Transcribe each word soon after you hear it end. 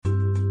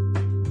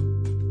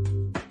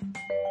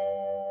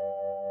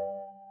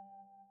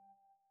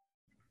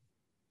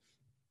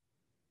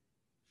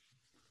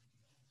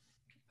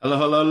Hello,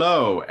 hello,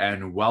 hello,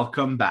 and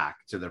welcome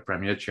back to the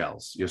Premier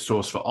Chelsea, your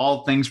source for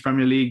all things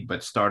Premier League,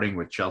 but starting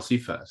with Chelsea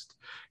first.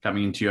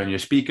 Coming into you on your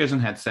speakers and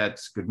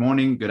headsets. Good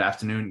morning, good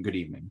afternoon, good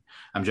evening.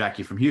 I'm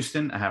Jackie from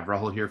Houston. I have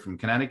Rahul here from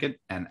Connecticut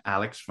and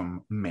Alex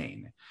from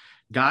Maine.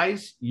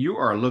 Guys, you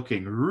are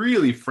looking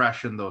really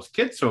fresh in those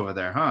kits over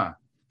there, huh?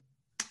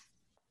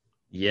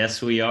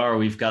 Yes, we are.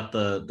 We've got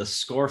the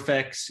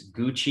Scorefex,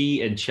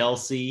 Gucci, and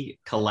Chelsea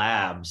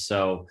collab.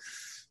 So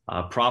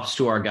props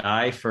to our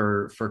guy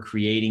for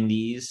creating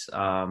these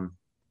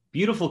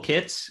beautiful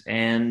kits.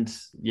 And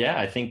yeah,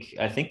 I think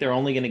they're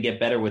only going to get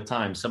better with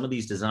time. Some of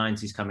these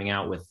designs he's coming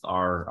out with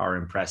are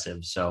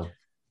impressive. So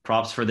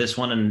props for this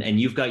one,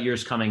 and you've got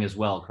yours coming as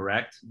well,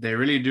 correct? They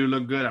really do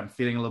look good. I'm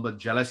feeling a little bit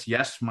jealous.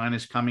 Yes, mine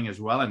is coming as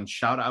well. And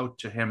shout out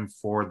to him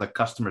for the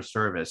customer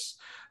service.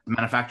 The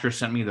manufacturer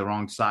sent me the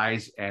wrong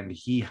size and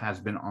he has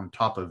been on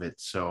top of it.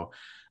 So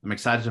I'm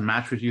excited to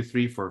match with you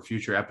three for a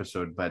future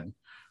episode. But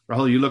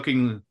Rahul, you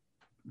looking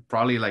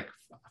probably like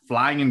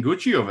flying in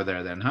Gucci over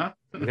there then, huh?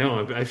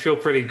 No, I feel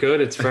pretty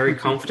good. It's very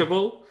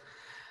comfortable.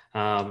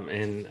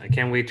 And I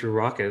can't wait to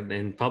rock it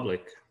in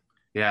public.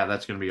 Yeah,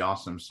 that's going to be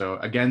awesome. So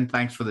again,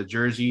 thanks for the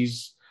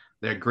jerseys.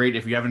 They're great.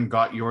 If you haven't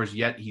got yours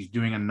yet, he's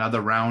doing another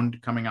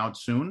round coming out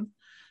soon.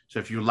 So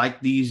if you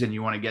like these and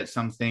you want to get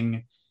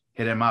something,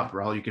 hit him up.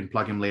 Rahul, you can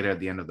plug him later at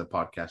the end of the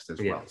podcast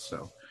as well.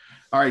 So,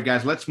 all right,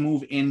 guys, let's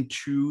move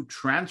into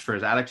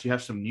transfers. Alex, you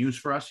have some news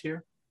for us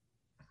here?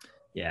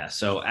 Yeah.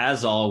 So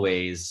as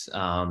always,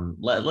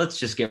 let's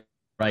just get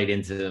right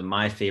into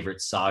my favorite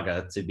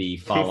saga to be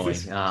following.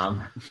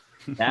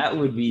 That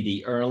would be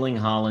the Erling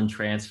Haaland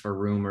transfer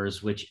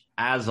rumors, which,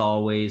 as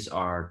always,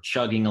 are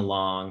chugging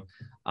along.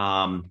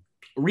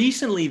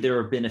 Recently, there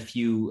have been a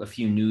few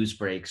news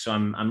breaks, so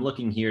I'm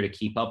looking here to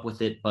keep up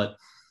with it. But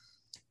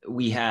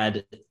we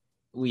had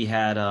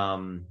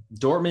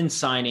Dortmund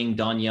signing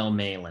Daniel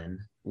Malin,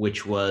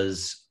 which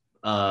was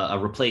a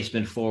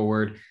replacement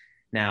forward.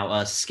 Now,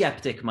 a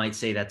skeptic might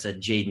say that's a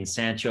Jadon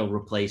Sancho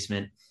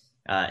replacement.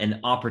 An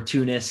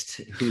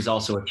opportunist who's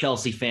also a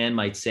Chelsea fan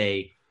might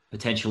say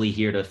potentially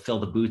here to fill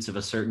the boots of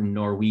a certain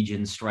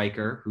Norwegian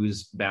striker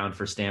who's bound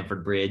for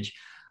Stamford Bridge.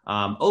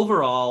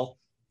 Overall,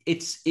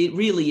 it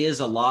really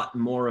is a lot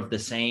more of the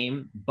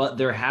same, but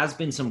there has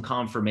been some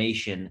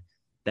confirmation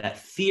that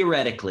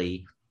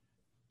theoretically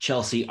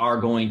Chelsea are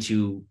going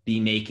to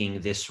be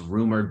making this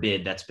rumored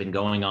bid that's been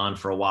going on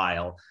for a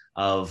while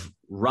of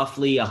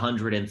roughly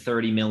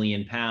 130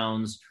 million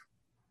pounds,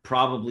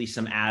 probably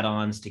some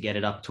add-ons to get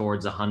it up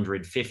towards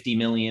 150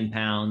 million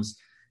pounds.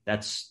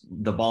 That's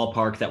the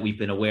ballpark that we've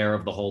been aware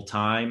of the whole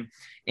time.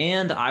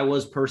 And I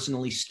was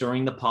personally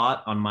stirring the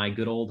pot on my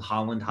good old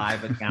Haaland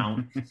Hive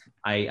account.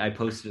 I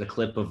posted a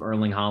clip of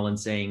Erling Haaland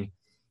saying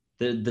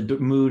the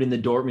mood in the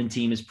Dortmund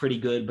team is pretty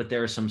good, but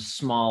there are some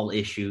small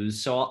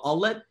issues. So I'll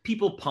let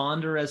people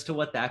ponder as to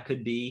what that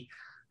could be.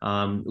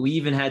 We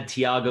even had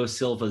Thiago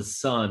Silva's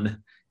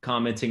son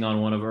commenting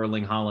on one of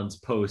Erling Haaland's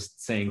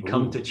posts saying,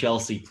 "Come to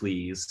Chelsea,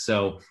 please."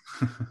 So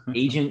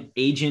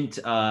agent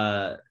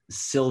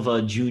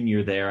Silva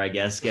Jr. there, I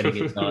guess, getting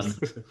it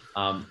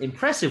done.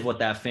 Impressive what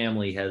that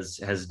family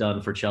has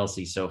done for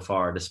Chelsea so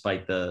far,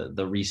 despite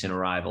the recent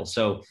arrival.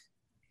 So,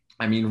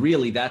 I mean,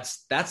 really,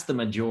 that's the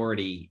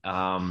majority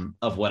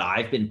of what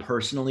I've been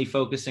personally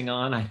focusing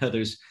on. I know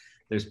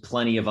there's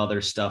plenty of other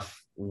stuff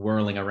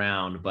whirling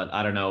around, but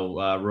I don't know,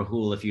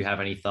 Rahul, if you have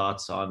any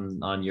thoughts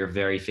on your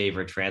very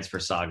favorite transfer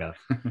saga.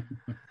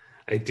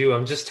 I do.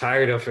 I'm just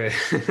tired of it.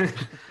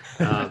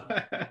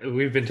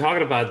 We've been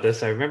talking about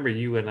this. I remember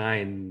you and I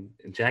and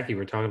Jackie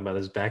were talking about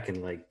this back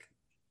in like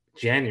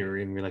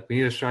January, and we're like, we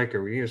need a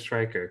striker.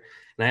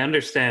 And I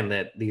understand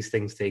that these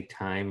things take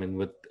time, and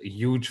with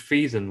huge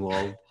fees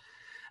involved,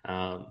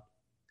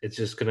 it's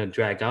just going to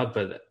drag out,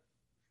 but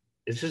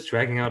it's just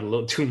dragging out a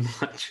little too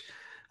much.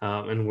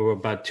 And we're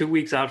about 2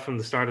 weeks out from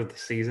the start of the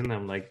season.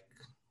 I'm like,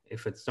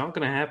 if it's not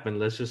going to happen,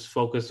 let's just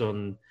focus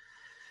on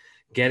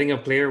getting a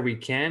player we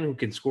can who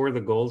can score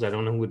the goals. I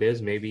don't know who it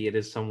is. Maybe it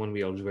is someone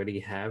we already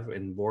have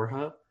in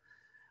Borja,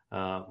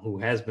 who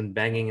has been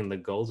banging in the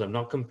goals. I'm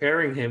not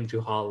comparing him to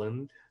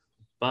Haaland,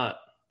 but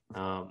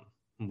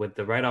with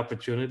the right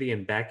opportunity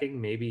and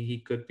backing, maybe he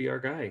could be our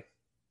guy.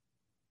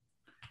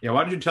 Yeah,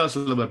 why don't you tell us a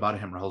little bit about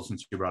him, Rahul,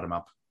 since you brought him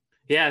up?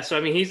 Yeah, so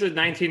I mean, he's a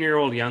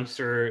 19-year-old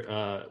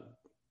youngster.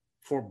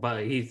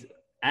 But he's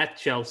at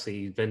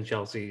Chelsea. He's been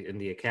Chelsea in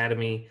the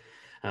academy.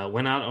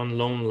 Went out on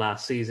loan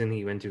last season.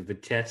 He went to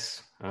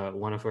Vitesse,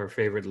 one of our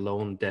favorite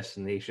loan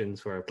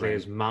destinations for our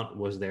players. Right. Mount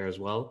was there as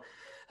well.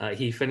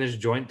 He finished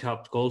joint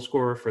top goal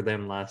scorer for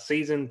them last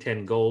season,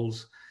 10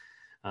 goals.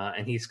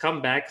 And he's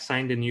come back,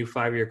 signed a new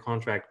 5-year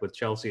contract with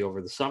Chelsea over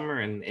the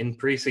summer, and in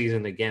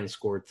preseason again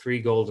scored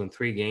 3 goals in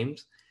 3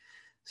 games.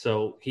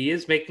 So he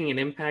is making an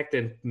impact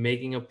and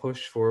making a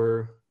push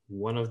for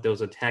one of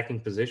those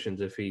attacking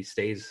positions if he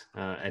stays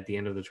at the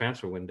end of the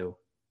transfer window.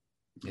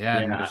 Yeah,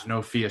 and there's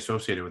no fee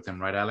associated with him,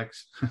 right,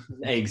 Alex?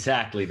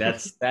 Exactly.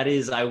 That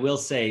is, I will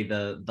say,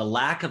 the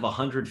lack of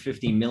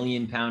 £150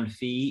 million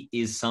fee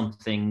is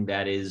something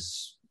that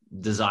is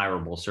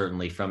desirable,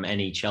 certainly from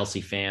any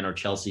Chelsea fan or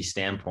Chelsea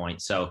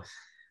standpoint. So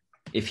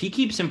if he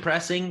keeps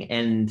impressing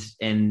and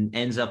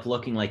ends up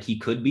looking like he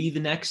could be the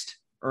next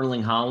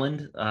Erling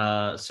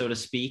Haaland, so to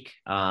speak,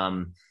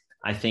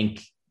 I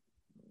think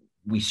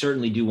we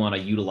certainly do want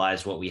to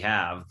utilize what we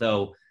have,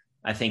 though.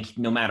 I think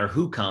no matter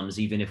who comes,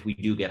 even if we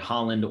do get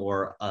Haaland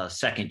or a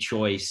second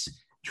choice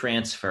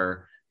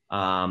transfer,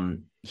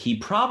 he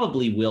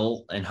probably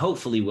will and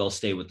hopefully will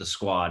stay with the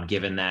squad,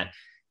 given that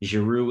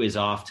Giroud is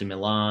off to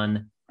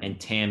Milan and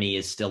Tammy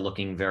is still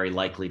looking very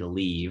likely to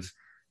leave.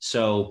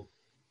 So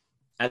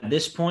at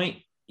this point,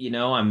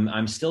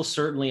 I'm still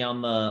certainly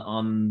on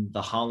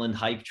the Haaland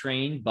hype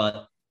train,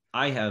 but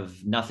I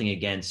have nothing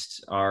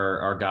against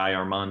our guy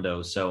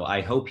Armando. So I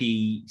hope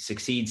he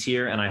succeeds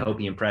here, and I hope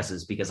he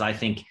impresses, because I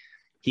think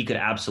he could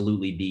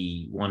absolutely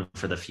be one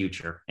for the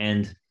future.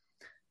 And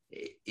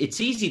it's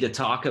easy to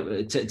talk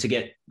to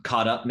get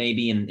caught up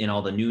maybe in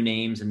all the new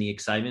names and the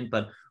excitement,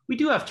 but we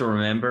do have to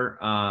remember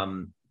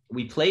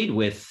we played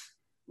with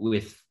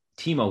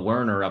Timo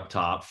Werner up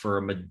top for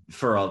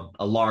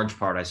a large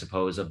part, I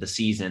suppose, of the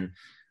season.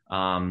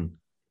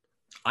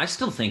 I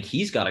still think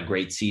he's got a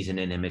great season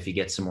in him if he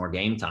gets some more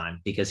game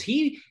time, because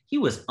he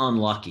was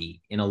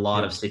unlucky in a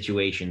lot of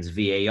situations.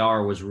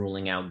 VAR was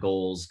ruling out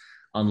goals,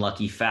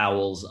 unlucky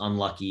fouls,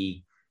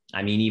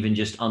 even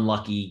just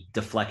unlucky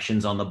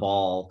deflections on the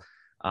ball.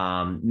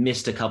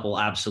 Missed a couple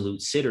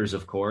absolute sitters,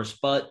 of course,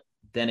 but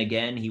then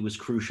again, he was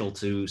crucial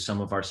to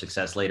some of our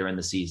success later in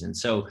the season.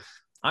 So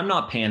I'm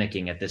not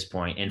panicking at this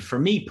point. And for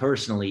me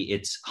personally,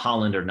 it's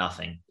Haaland or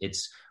nothing.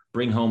 It's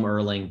bring home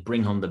Erling,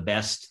 bring home the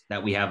best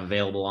that we have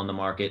available on the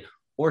market,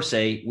 or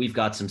say we've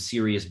got some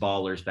serious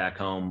ballers back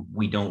home.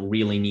 We don't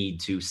really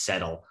need to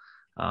settle.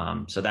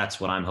 So that's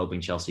what I'm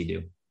hoping Chelsea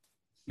do.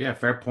 Yeah,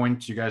 fair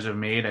points you guys have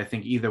made. I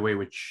think either way,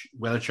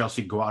 whether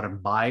Chelsea go out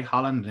and buy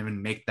Haaland and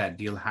even make that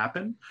deal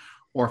happen,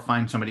 or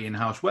find somebody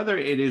in-house, whether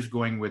it is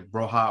going with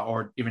Broja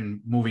or even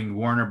moving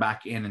Werner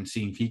back in and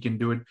seeing if he can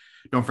do it.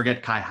 Don't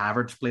forget Kai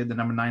Havertz played the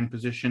number 9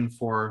 position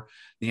for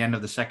the end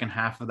of the second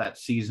half of that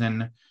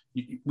season.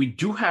 We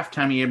do have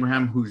Tammy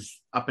Abraham,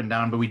 who's up and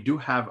down, but we do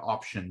have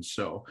options.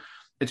 So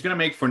it's going to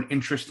make for an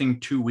interesting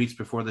 2 weeks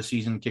before the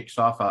season kicks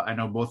off. I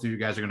know both of you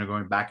guys are going to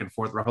go back and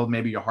forth. Rahul,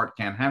 maybe your heart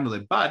can't handle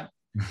it, but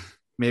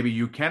maybe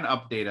you can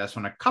update us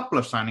on a couple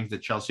of signings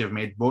that Chelsea have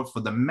made, both for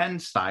the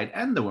men's side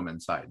and the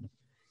women's side.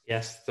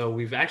 Yes, so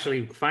we've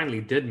actually finally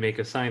did make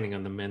a signing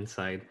on the men's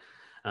side.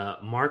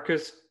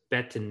 Marcus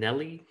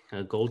Bettinelli,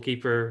 a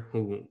goalkeeper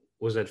who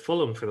was at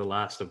Fulham for the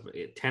last of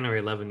 10 or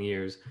 11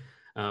 years,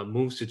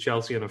 moves to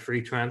Chelsea on a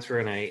free transfer,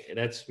 and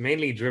that's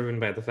mainly driven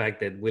by the fact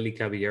that Willy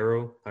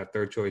Caballero, our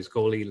third choice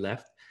goalie,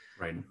 left.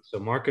 Right. So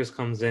Marcus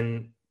comes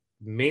in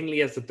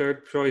mainly as the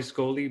third choice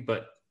goalie,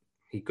 but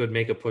he could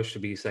make a push to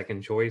be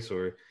second choice,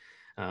 or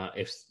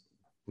if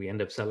we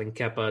end up selling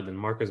Kepa, then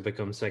Marcus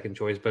becomes second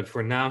choice. But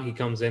for now, he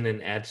comes in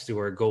and adds to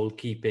our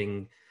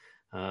goalkeeping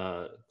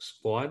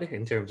squad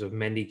in terms of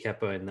Mendy,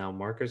 Kepa, and now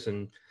Marcus.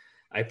 And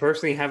I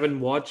personally haven't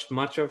watched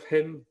much of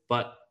him,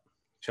 but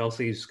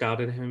Chelsea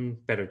scouted him.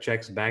 Petr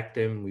Cech's backed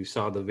him. We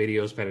saw the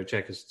videos. Petr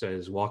Cech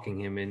is walking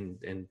him in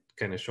and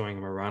kind of showing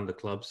him around the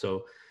club.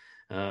 So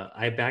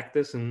I backed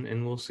this,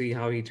 and we'll see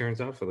how he turns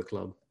out for the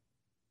club.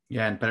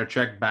 Yeah, and Petr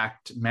Cech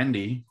backed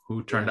Mendy,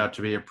 who turned out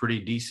to be a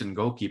pretty decent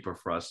goalkeeper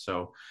for us.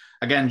 So,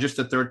 again, just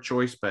a third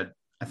choice. But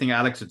I think,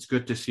 Alex, it's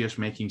good to see us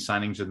making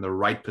signings in the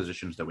right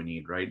positions that we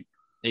need, right?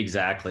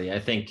 Exactly. I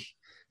think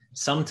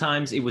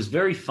sometimes it was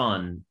very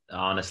fun,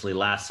 honestly,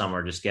 last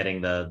summer, just getting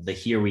the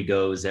here we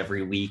goes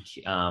every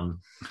week,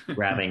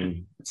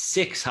 grabbing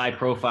 6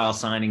 high-profile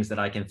signings that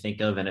I can think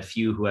of and a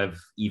few who have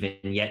even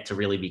yet to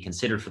really be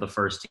considered for the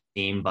first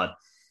team. But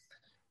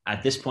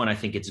at this point, I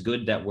think it's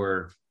good that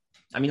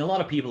a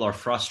lot of people are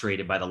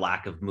frustrated by the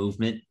lack of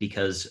movement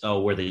because,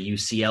 we're the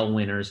UCL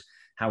winners.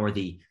 How are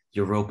the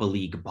Europa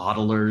League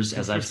bottlers,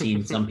 as I've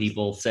seen some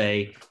people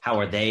say, how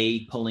are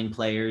they pulling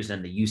players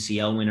and the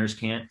UCL winners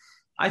can't?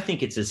 I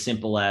think it's as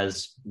simple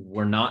as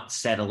we're not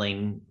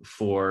settling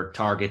for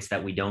targets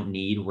that we don't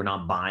need. We're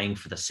not buying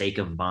for the sake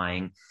of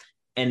buying.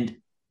 And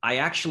I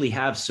actually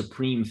have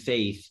supreme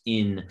faith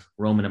in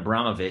Roman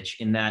Abramovich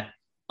in that,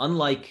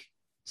 unlike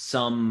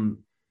some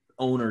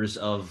owners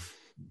of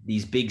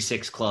these big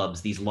 6 clubs,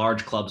 these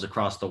large clubs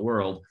across the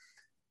world,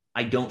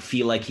 I don't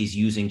feel like he's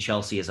using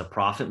Chelsea as a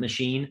profit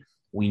machine.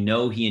 We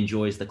know he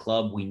enjoys the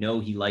club. We know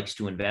he likes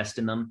to invest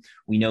in them.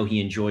 We know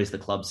he enjoys the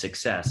club's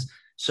success.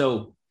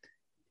 So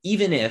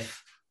even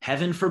if,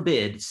 heaven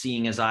forbid,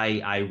 seeing as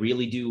I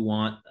really do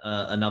want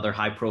another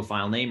high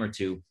profile name or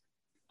two,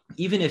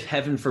 even if,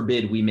 heaven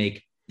forbid, we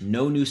make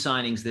no new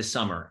signings this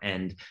summer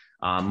and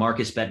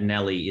Marcus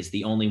Bettinelli is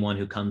the only one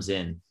who comes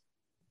in,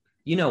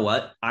 you know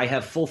what? I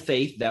have full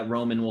faith that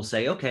Roman will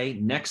say, okay,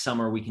 next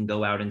summer we can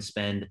go out and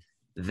spend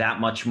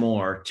that much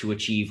more to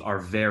achieve our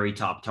very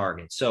top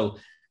target. So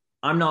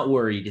I'm not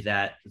worried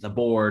that the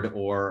board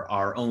or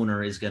our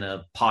owner is going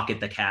to pocket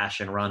the cash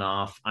and run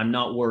off. I'm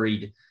not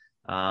worried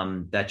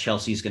that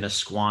Chelsea's going to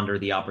squander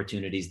the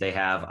opportunities they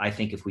have. I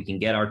think if we can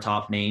get our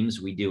top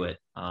names, we do it.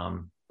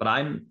 But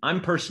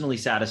I'm personally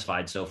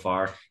satisfied so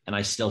far, and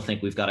I still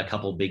think we've got a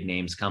couple big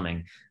names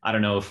coming. I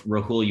don't know if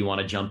Rahul, you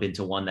want to jump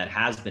into one that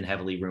has been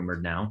heavily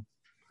rumored now.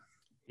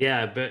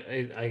 Yeah,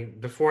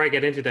 but before I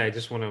get into that, I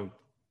just want to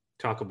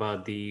talk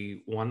about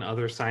the one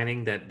other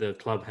signing that the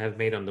club have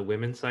made on the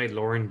women's side.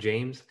 Lauren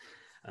James,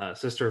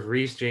 sister of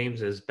Reece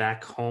James, is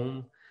back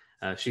home.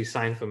 She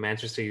signed for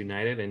Manchester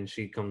United, and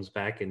she comes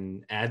back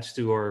and adds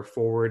to our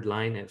forward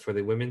line for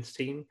the women's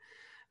team.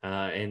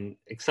 And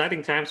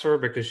exciting times for her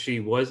because she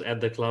was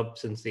at the club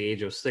since the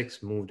age of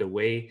 6, moved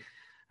away,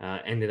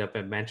 ended up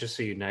at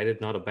Manchester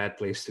United, not a bad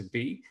place to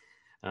be.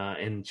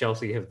 And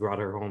Chelsea have brought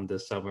her home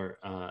this summer.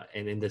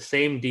 And in the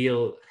same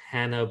deal,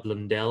 Hannah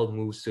Blundell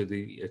moves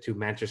to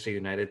Manchester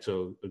United.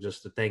 So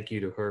just a thank you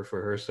to her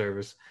for her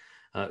service.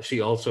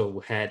 She also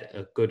had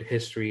a good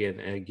history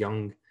and a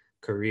young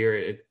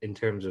career in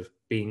terms of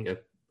being an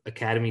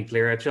academy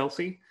player at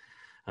Chelsea.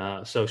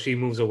 So she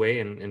moves away,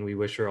 and we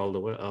wish her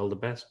all the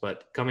best.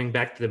 But coming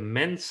back to the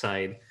men's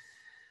side,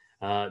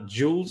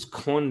 Jules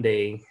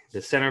Koundé,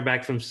 the center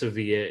back from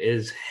Sevilla,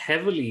 is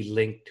heavily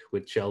linked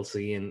with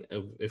Chelsea. And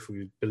if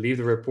we believe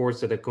the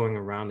reports that are going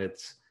around,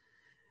 it's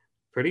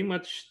pretty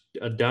much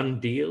a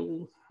done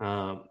deal.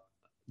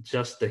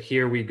 Just the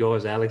here we go,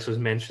 as Alex was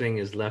mentioning,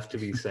 is left to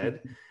be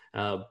said.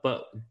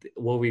 But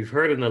what we've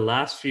heard in the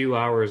last few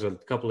hours, a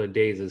couple of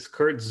days, is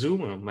Kurt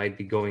Zuma might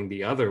be going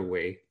the other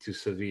way to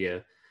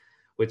Sevilla,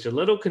 which is a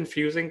little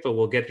confusing, but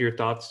we'll get your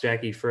thoughts,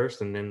 Jackie,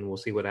 first, and then we'll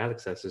see what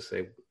Alex has to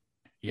say.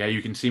 Yeah,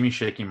 you can see me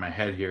shaking my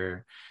head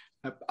here.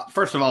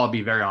 First of all, I'll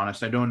be very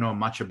honest. I don't know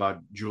much about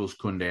Jules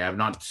Koundé. I've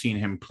not seen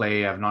him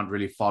play. I've not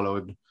really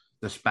followed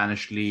the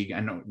Spanish league.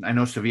 I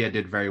know Sevilla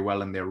did very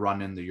well in their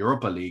run in the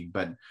Europa League,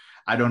 but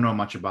I don't know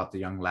much about the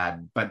young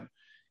lad. But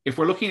if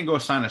we're looking to go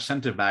sign a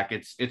center back,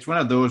 it's one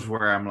of those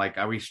where I'm like,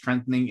 are we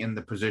strengthening in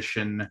the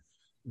position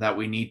that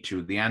we need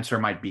to? The answer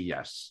might be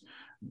yes.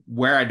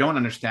 Where I don't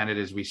understand it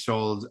is we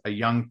sold a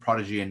young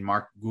prodigy in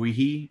Mark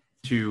Guihi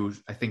to,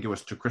 I think it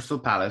was to Crystal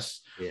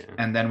Palace. Yeah.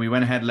 And then we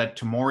went ahead, let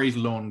Tomori's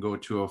loan go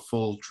to a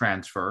full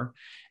transfer.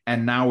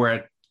 And now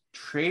we're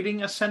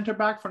trading a center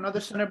back for another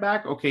center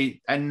back.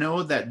 Okay, I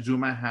know that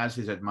Zuma has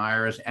his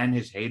admirers and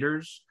his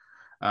haters,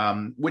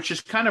 which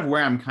is kind of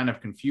where I'm kind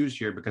of confused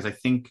here, because I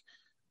think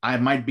I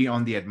might be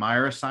on the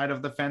admirer side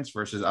of the fence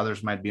versus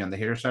others might be on the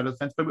hater side of the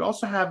fence. But we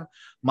also have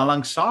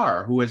Malang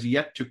Sarr, who has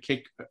yet to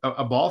kick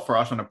a ball for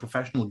us on a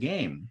professional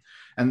game.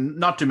 And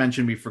not to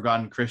mention, we've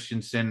forgotten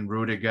Christensen,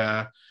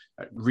 Rudiger,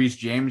 Reece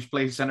James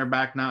plays center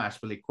back now,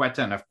 Azpilicueta,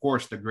 and of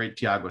course the great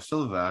Thiago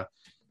Silva.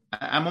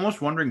 I'm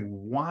almost wondering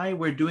why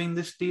we're doing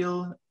this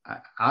deal.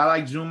 I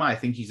like Zuma. I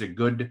think he's a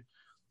good,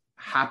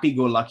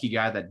 happy-go-lucky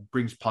guy that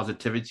brings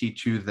positivity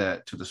to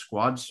the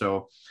squad.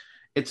 So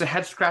it's a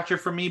head scratcher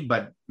for me,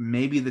 but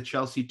maybe the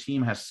Chelsea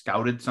team has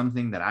scouted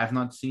something that I've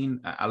not seen.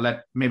 I'll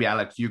let maybe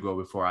Alex you go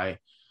before I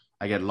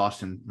get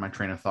lost in my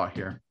train of thought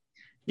here.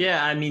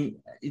 Yeah, I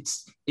mean,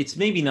 it's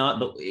maybe not,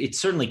 but it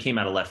certainly came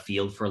out of left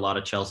field for a lot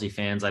of Chelsea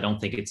fans. I don't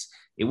think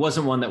it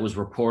wasn't one that was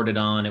reported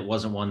on. It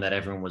wasn't one that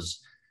everyone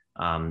was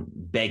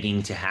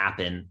begging to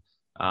happen.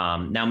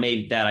 Now,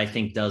 maybe that I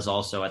think does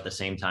also at the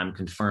same time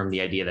confirm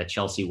the idea that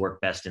Chelsea work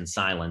best in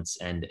silence,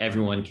 and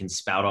everyone can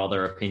spout all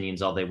their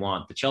opinions all they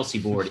want. The Chelsea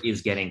board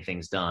is getting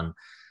things done.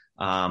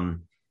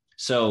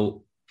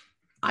 So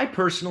I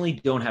personally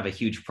don't have a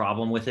huge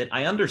problem with it.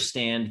 I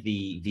understand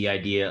the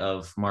idea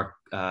of Mark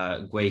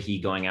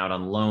Guehi going out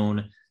on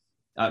loan,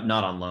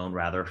 not on loan,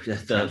 rather,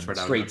 the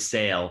straight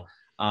sale.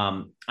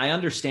 I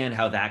understand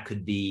how that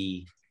could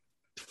be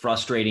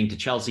frustrating to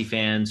Chelsea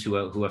fans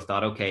who have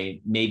thought,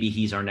 okay, maybe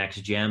he's our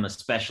next gem,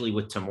 especially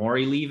with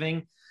Tomori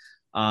leaving.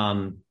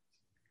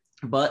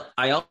 But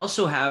I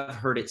also have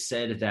heard it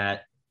said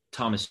that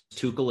Thomas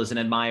Tuchel is an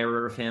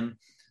admirer of him.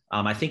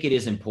 I think it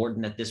is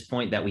important at this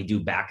point that we do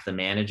back the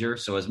manager.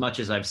 So as much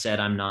as I've said,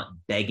 I'm not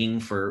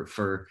begging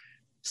for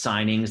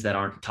signings that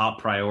aren't top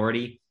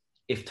priority.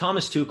 If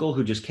Thomas Tuchel,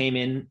 who just came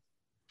in,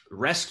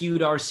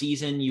 rescued our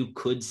season, you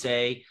could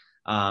say,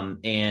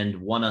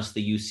 and won us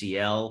the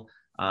UCL,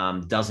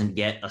 doesn't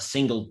get a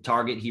single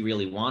target he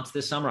really wants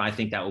this summer, I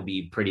think that will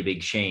be a pretty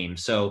big shame.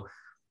 So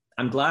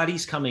I'm glad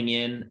he's coming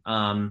in.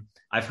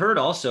 I've heard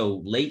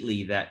also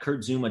lately that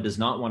Kurt Zuma does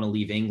not want to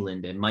leave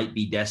England and might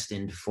be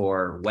destined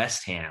for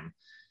West Ham.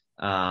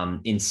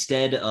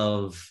 Instead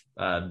of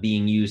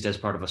being used as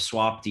part of a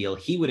swap deal,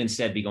 he would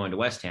instead be going to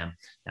West Ham.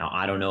 Now,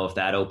 I don't know if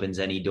that opens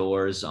any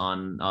doors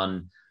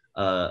on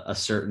a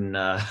certain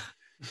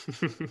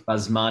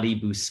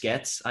Basmati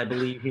Busquets, I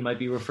believe he might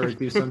be referred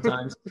to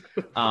sometimes.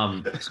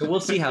 So we'll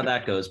see how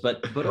that goes.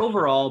 But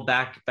overall,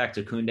 back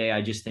to Koundé,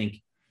 I just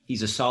think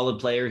he's a solid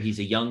player. He's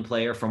a young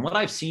player. From what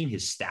I've seen,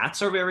 his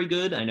stats are very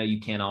good. I know you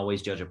can't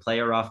always judge a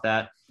player off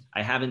that.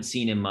 I haven't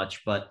seen him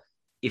much, but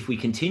if we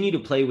continue to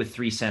play with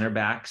 3 center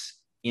backs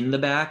in the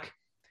back,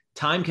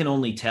 time can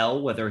only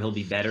tell whether he'll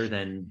be better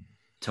than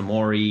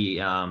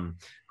Tomori,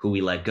 who we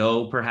let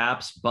go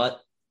perhaps.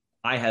 But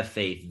I have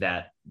faith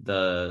that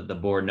the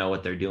board know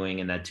what they're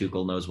doing and that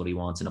Tuchel knows what he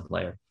wants in a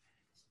player.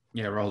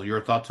 Yeah, Raul,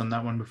 your thoughts on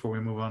that one before we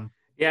move on?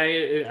 Yeah,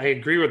 I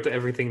agree with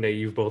everything that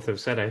you both have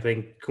said. I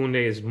think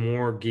Koundé is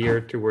more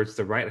geared towards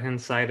the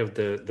right-hand side of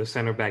the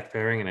center back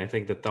pairing, and I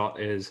think the thought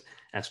is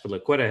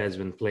Azpilicueta has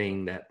been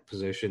playing that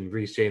position.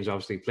 Reece James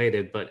obviously played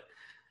it, but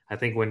I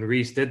think when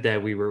Reece did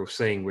that, we were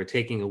saying we're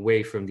taking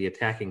away from the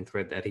attacking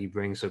threat that he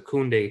brings. So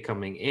Koundé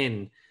coming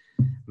in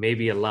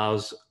maybe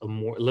allows a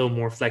little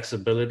more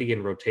flexibility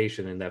and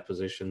rotation in that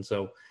position.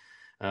 So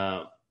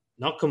uh,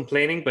 not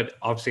complaining, but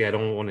obviously I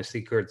don't want to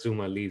see Kurt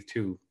Zuma leave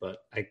too. But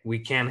we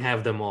can't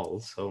have them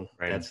all. So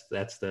Right.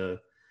 that's the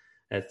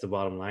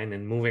bottom line.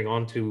 And moving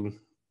on to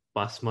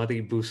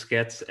Basmati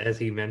Busquets, as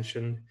he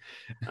mentioned.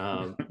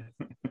 Um,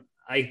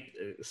 I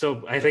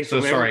think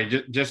So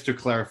sorry, just to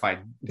clarify,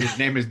 his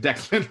name is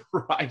Declan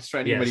Rice for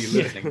anybody Yes.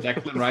 listening.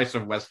 Declan Rice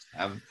of West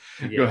Ham.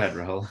 Yes. Go ahead,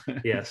 Rahul.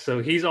 Yeah,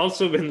 so he's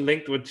also been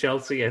linked with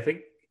Chelsea. I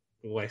think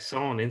I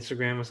saw on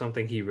Instagram or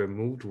something he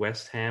removed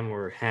West Ham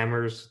or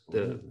Hammers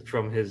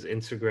from his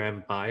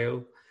Instagram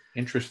bio.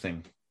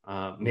 Interesting.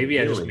 Maybe Really?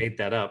 I just made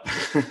that up.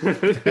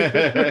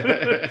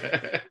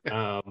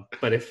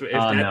 But if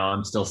no,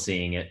 I'm still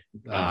seeing it,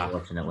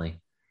 unfortunately.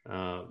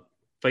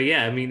 But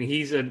yeah, I mean,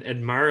 he's an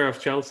admirer of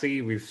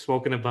Chelsea. We've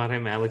spoken about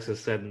him. Alex has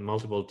said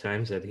multiple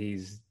times that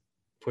he's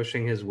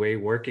pushing his way,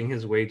 working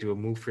his way to a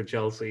move for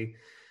Chelsea.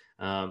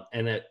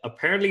 And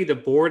apparently the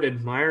board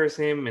admires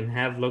him and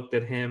have looked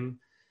at him.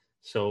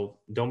 So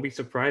don't be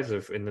surprised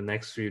if in the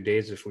next few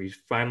days, if we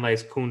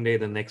finalize Koundé,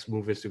 the next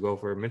move is to go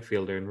for a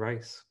midfielder in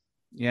Rice.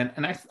 Yeah,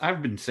 and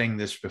I've been saying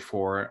this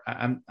before.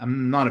 I'm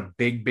not a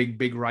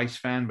big Rice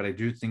fan, but I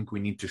do think we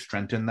need to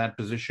strengthen that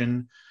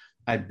position.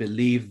 I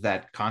believe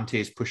that Conte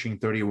is pushing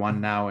 31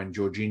 now, and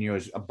Jorginho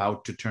is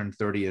about to turn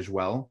 30 as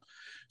well.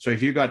 So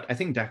if you got, I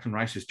think Declan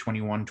Rice is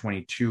 21,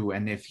 22,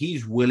 and if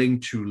he's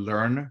willing to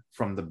learn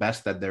from the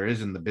best that there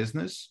is in the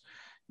business,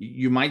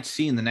 you might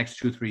see in the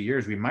next 2-3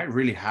 years, we might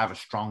really have a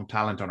strong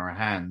talent on our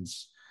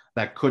hands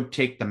that could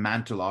take the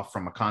mantle off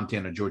from a Conte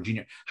and a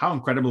Jorginho. How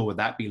incredible would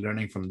that be,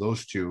 learning from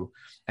those two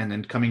and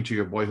then coming to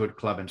your boyhood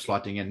club and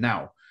slotting in?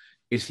 Now,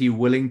 is he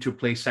willing to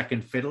play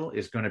second fiddle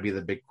is going to be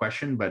the big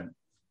question, but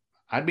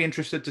I'd be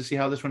interested to see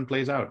how this one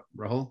plays out,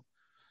 Rahul.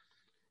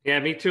 Yeah,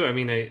 me too. I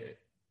mean,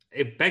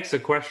 it begs the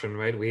question,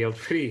 right? We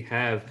already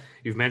have,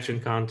 you've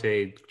mentioned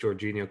Conte,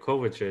 Jorginho,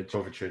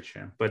 Kovacic,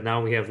 yeah. But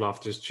now we have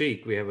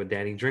Loftus-Cheek. We have a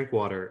Danny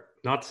Drinkwater.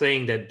 Not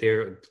saying that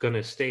they're going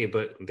to stay,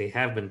 but they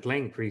have been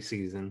playing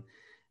preseason.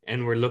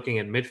 And we're looking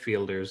at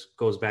midfielders.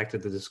 Goes back to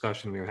the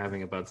discussion we were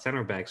having about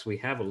center backs. We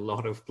have a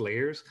lot of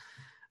players.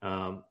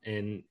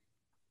 And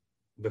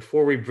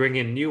before we bring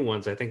in new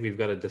ones, I think we've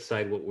got to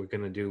decide what we're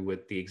going to do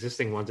with the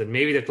existing ones. And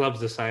maybe the club's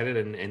decided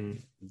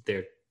and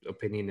their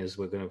opinion is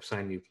we're going to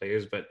sign new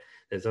players. But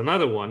there's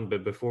another one.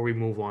 But before we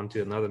move on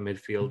to another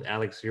midfield,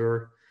 Alex,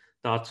 your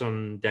thoughts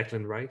on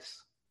Declan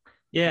Rice?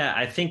 Yeah,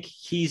 I think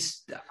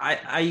he's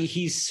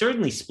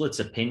certainly splits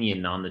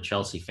opinion on the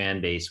Chelsea fan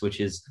base, which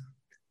is,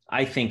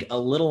 I think, a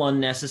little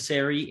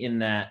unnecessary in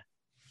that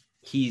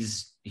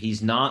he's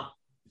not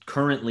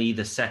currently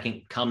the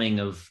second coming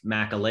of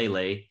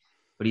Makalele,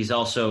 but he's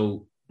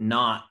also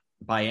not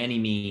by any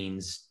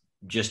means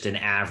just an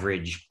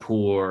average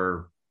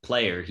poor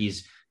player.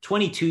 He's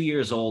 22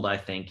 years old, I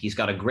think. He's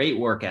got a great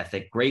work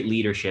ethic, great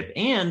leadership,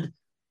 and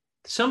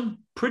some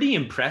pretty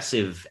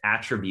impressive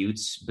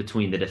attributes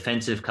between the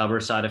defensive cover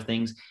side of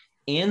things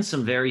and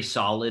some very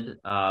solid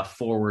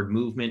forward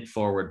movement,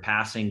 forward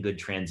passing, good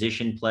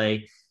transition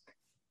play.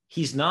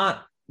 He's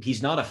not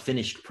a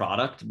finished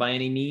product by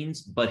any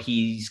means, but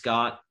he's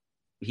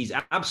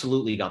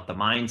absolutely got the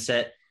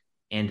mindset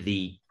and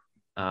the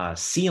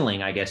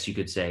ceiling, I guess you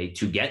could say,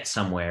 to get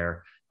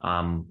somewhere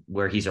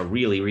where he's a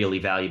really, really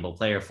valuable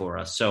player for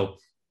us. So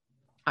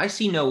I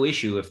see no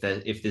issue if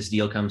this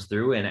deal comes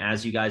through. And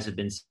as you guys have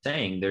been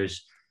saying,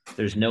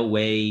 there's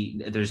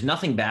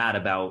nothing bad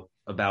about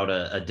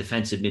a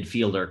defensive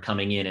midfielder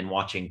coming in and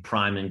watching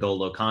prime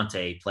N'Golo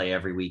Kante play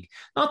every week.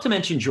 Not to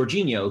mention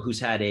Jorginho,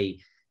 who's had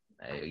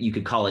you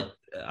could call it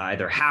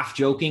either half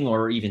joking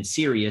or even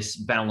serious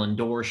Ballon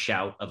d'Or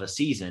shout of a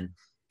season.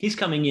 He's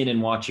coming in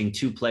and watching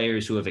two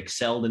players who have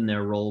excelled in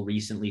their role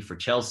recently for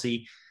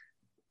Chelsea.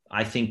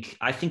 I think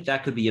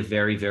that could be a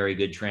very, very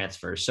good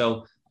transfer.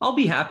 So I'll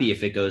be happy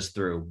if it goes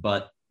through.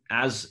 But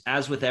as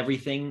with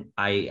everything,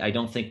 I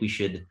don't think we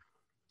should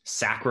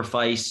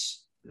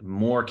sacrifice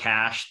more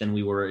cash than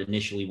we were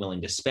initially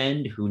willing to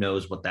spend. Who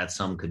knows what that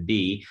sum could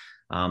be?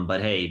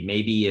 But hey,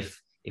 maybe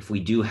if we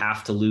do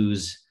have to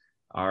lose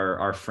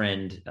our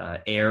friend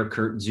heir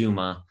Kurt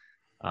Zuma,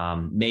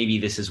 maybe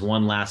this is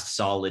one last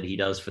solid he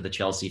does for the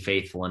Chelsea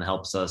faithful and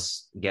helps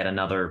us get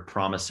another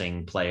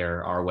promising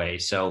player our way.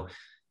 So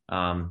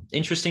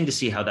interesting to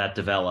see how that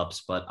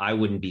develops, but I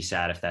wouldn't be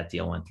sad if that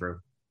deal went through.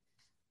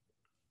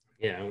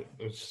 Yeah,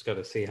 we just got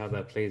to see how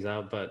that plays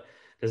out. But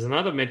there's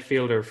another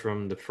midfielder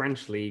from the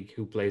French league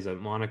who plays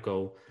at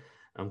Monaco.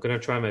 I'm going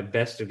to try my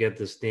best to get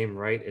this name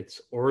right. It's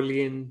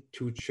Aurélien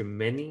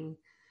Tchouameni.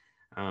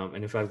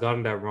 And if I've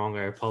gotten that wrong,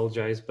 I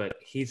apologize. But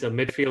he's a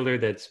midfielder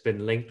that's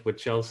been linked with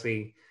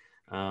Chelsea.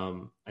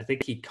 I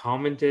think he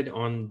commented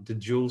on the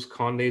Jules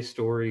Condé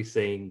story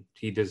saying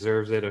he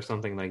deserves it or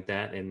something like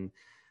that. And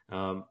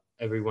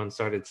everyone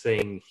started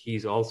saying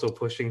he's also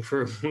pushing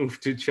for a move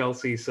to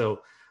Chelsea.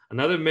 So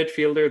another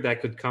midfielder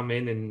that could come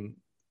in and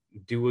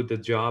do the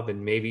job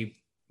and maybe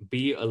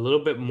be a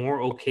little bit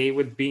more okay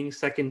with being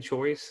second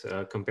choice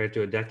compared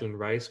to a Declan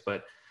Rice.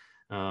 But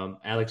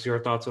Alex,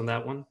 your thoughts on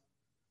that one?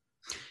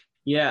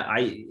 Yeah,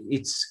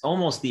 it's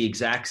almost the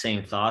exact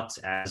same thoughts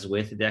as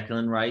with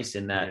Declan Rice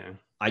in that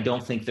I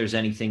don't think there's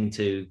anything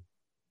to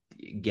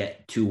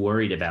get too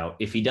worried about.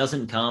 If he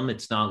doesn't come,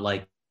 it's not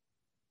like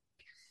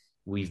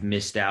we've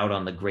missed out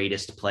on the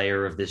greatest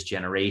player of this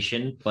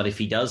generation. But if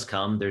he does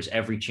come, there's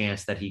every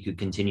chance that he could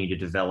continue to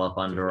develop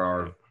under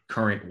our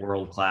current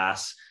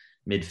world-class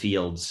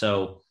midfield.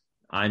 So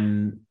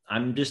I'm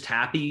just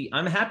happy.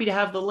 I'm happy to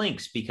have the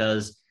links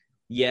because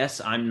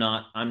yes, I'm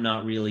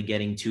not really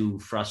getting too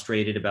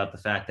frustrated about the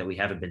fact that we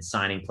haven't been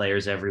signing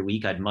players every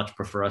week. I'd much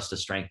prefer us to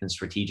strengthen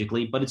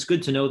strategically, but it's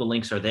good to know the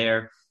links are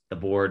there. The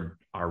board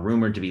are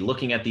rumored to be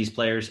looking at these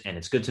players, and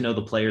it's good to know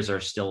the players are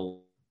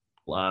still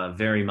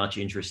very much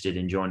interested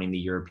in joining the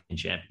European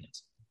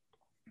champions.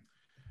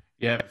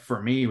 Yeah,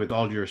 for me, with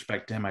all due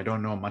respect to him, I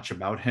don't know much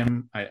about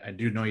him. I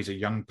do know he's a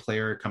young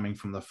player coming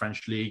from the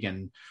French league,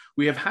 and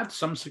we have had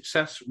some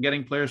success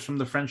getting players from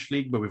the French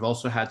league, but we've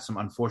also had some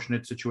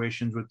unfortunate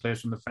situations with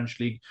players from the French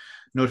league.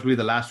 Notably,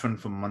 the last one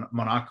from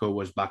Monaco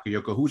was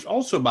Bakayoko, who's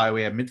also, by the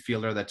way, a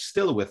midfielder that's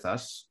still with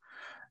us.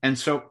 And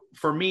so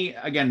for me,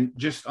 again,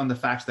 just on the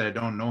facts that I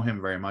don't know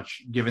him very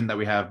much, given that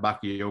we have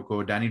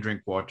Bakayoko, Danny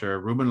Drinkwater,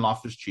 Ruben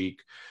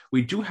Loftus-Cheek,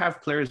 we do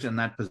have players in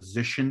that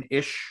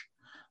position-ish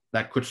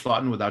that could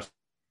slot in without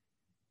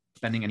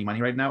spending any money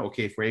right now.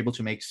 Okay, if we're able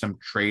to make some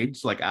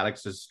trades, like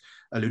Alex has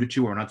alluded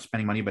to, we're not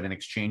spending money, but in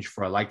exchange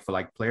for a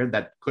like-for-like player,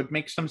 that could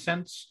make some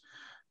sense.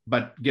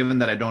 But given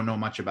that I don't know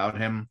much about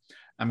him,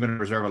 I'm going to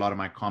reserve a lot of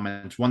my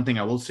comments. One thing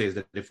I will say is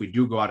that if we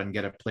do go out and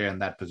get a player in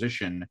that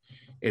position,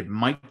 it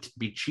might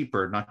be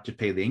cheaper not to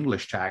pay the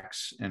English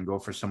tax and go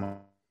for someone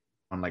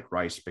like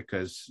Rice,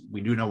 because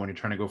we do know when you're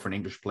trying to go for an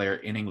English player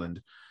in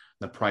England,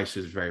 the price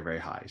is very, very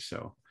high.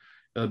 So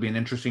it'll be an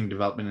interesting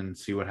development and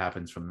see what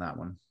happens from that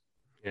one.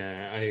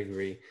 Yeah, I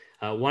agree.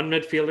 One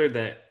midfielder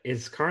that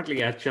is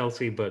currently at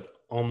Chelsea, but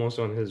almost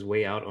on his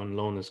way out on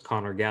loan is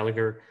Conor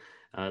Gallagher,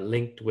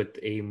 linked with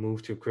a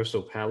move to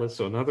Crystal Palace.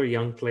 So another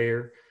young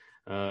player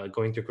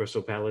going to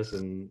Crystal Palace.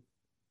 And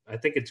I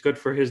think it's good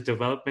for his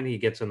development. He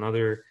gets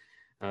another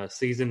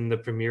season in the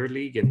Premier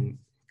League and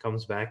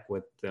comes back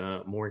with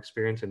more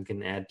experience and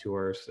can add to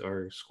our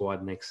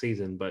squad next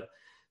season. But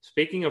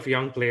speaking of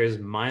young players,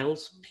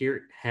 Miles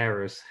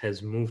Peart-Harris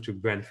has moved to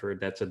Brentford.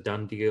 That's a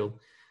done deal.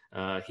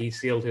 He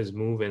sealed his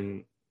move,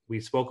 and we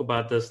spoke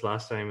about this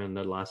last time in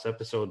the last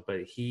episode,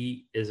 but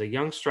he is a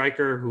young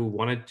striker who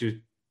wanted to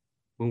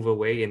move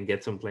away and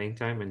get some playing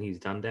time, and he's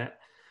done that.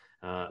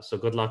 So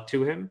good luck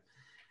to him.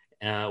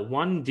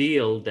 One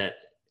deal that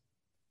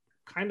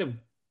kind of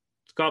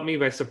got me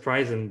by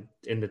surprise in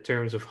the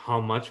terms of how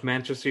much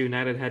Manchester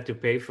United had to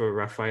pay for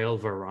Rafael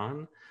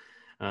Varane,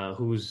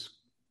 who's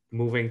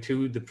moving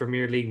to the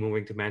Premier League,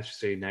 moving to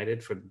Manchester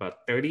United for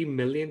about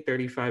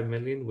 35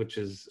 million, which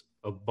is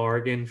a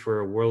bargain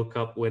for a World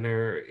Cup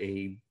winner,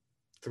 a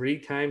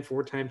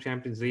 4-time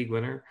Champions League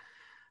winner.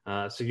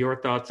 So your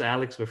thoughts,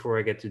 Alex, before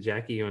I get to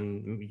Jackie,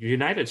 on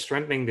United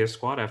strengthening their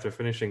squad after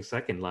finishing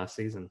second last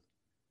season?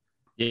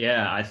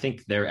 Yeah, I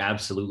think they're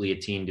absolutely a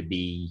team to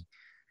be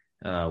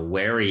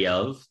wary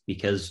of,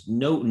 because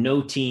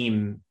no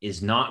team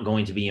is not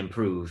going to be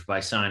improved by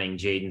signing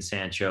Jadon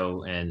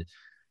Sancho and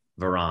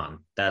Varane.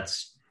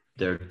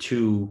 They're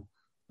two.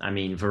 I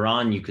mean,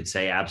 Varane, you could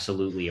say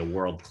absolutely a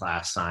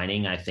world-class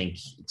signing. I think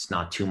it's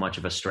not too much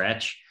of a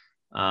stretch.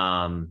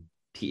 Any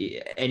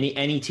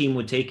team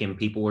would take him.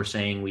 People were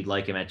saying we'd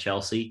like him at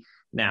Chelsea.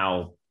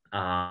 Now,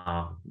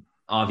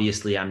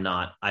 obviously,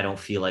 I don't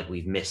feel like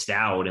we've missed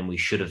out and we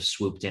should have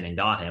swooped in and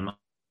got him.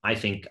 I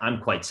think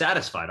I'm quite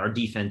satisfied. Our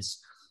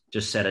defense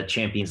just set a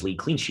Champions League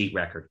clean sheet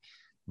record,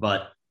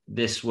 but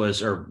this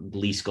was, or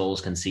least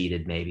goals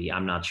conceded, maybe,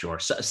 I'm not sure,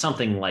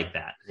 something like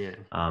that. Yeah.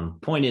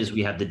 Point is,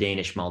 we have the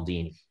Danish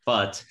Maldini,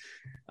 but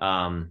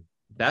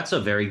that's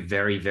a very,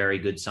 very, very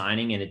good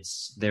signing, and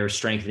they're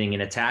strengthening in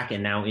attack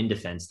and now in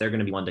defense. They're going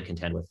to be one to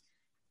contend with.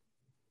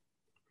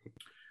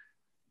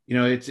 You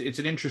know, it's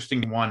an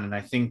interesting one, and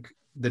I think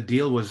the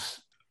deal was,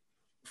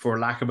 for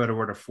lack of a better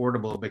word,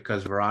 affordable,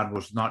 because Varane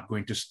was not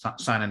going to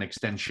sign an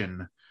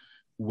extension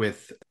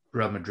with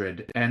Real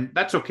Madrid. And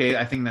that's okay.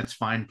 I think that's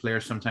fine.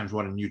 Players sometimes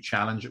want a new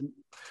challenge.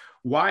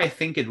 Why I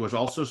think it was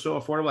also so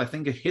affordable, I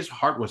think his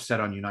heart was set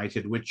on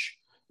United, which,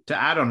 to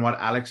add on what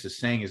Alex is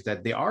saying, is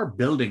that they are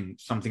building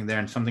something there,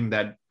 and something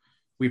that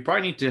we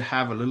probably need to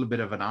have a little bit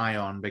of an eye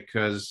on,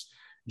 because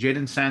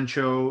Jadon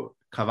Sancho,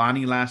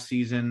 Cavani last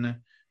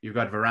season, you've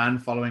got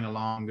Varane following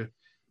along.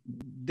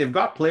 They've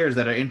got players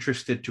that are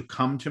interested to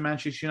come to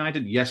Manchester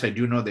United. Yes, I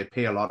do know they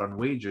pay a lot on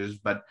wages,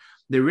 but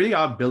they really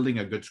are building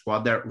a good squad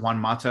there. Juan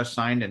Mata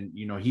signed, and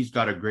he's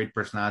got a great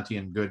personality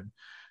and good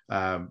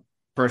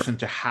person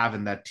to have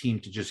in that team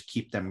to just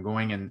keep them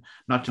going. And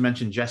not to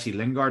mention Jesse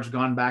Lingard's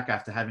gone back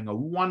after having a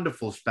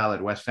wonderful spell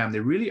at West Ham. They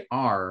really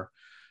are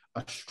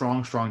a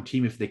strong, strong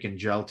team if they can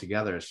gel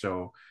together.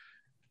 So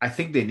I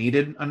think they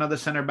needed another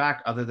center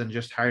back other than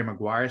just Harry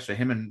Maguire. So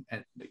him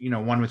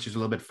and one which is a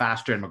little bit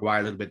faster and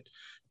Maguire a little bit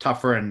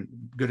tougher and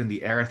good in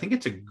the air. I think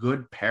it's a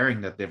good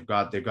pairing that they've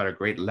got. They've got a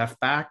great left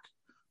back,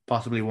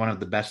 possibly one of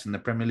the best in the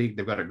Premier League.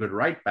 They've got a good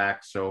right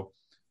back. So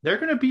they're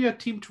going to be a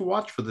team to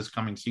watch for this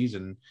coming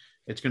season.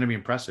 It's going to be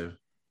impressive.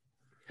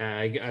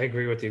 I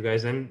agree with you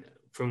guys. And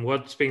from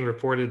what's being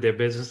reported, their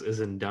business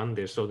isn't done.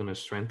 They're still going to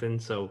strengthen.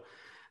 So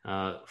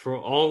for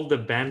all the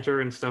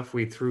banter and stuff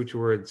we threw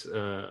towards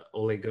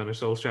Ole Gunnar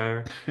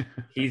Solskjaer,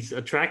 he's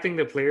attracting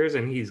the players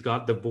and he's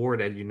got the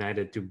board at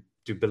United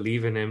to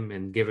believe in him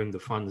and give him the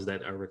funds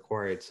that are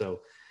required.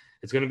 So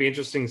it's going to be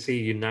interesting to see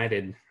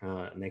United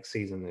next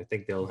season. I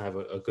think they'll have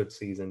a good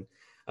season.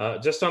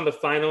 Just on the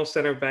final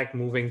center back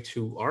moving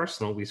to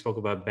Arsenal, we spoke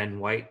about Ben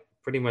White,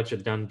 pretty much a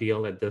done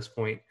deal at this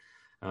point.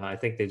 I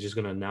think they're just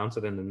going to announce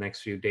it in the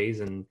next few days.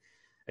 And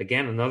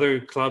again, another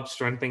club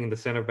strengthening the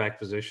center back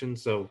position.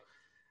 So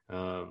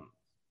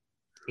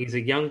he's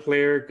a young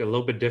player, a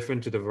little bit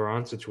different to the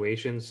Varane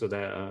situation, so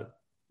that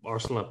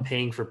Arsenal are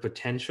paying for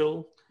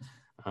potential.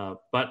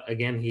 But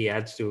again, he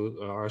adds to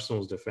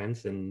Arsenal's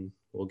defense, and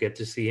we'll get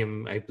to see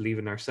him, I believe,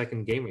 in our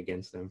second game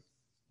against them.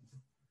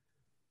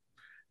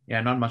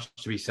 Yeah, not much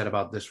to be said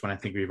about this one. I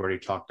think we've already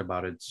talked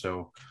about it.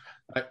 So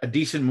a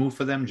decent move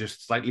for them,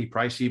 just slightly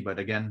pricey. But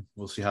again,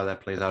 we'll see how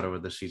that plays out over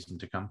the season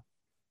to come.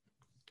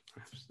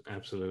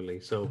 Absolutely.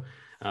 So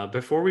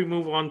before we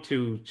move on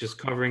to just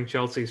covering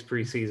Chelsea's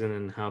preseason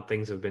and how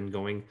things have been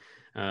going,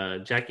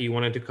 Jackie, you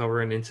wanted to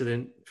cover an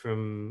incident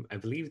from, I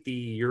believe, the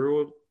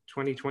Euro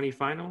 2020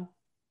 final?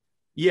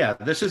 Yeah,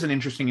 this is an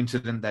interesting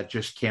incident that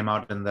just came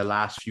out in the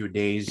last few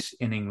days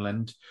in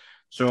England.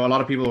 So a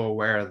lot of people are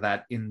aware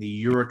that in the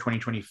Euro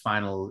 2020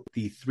 final,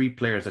 the three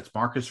players, that's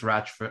Marcus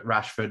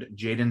Rashford,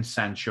 Jadon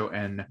Sancho,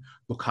 and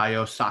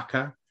Bukayo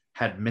Saka,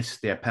 had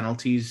missed their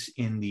penalties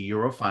in the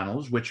Euro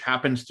finals, which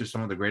happens to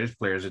some of the greatest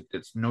players.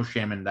 It's no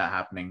shame in that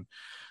happening.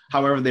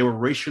 However, they were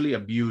racially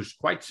abused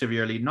quite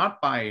severely,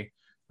 not by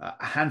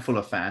a handful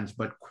of fans,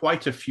 but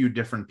quite a few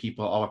different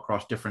people all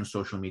across different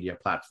social media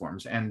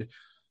platforms. And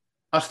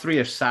us three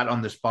have sat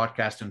on this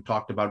podcast and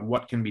talked about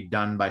what can be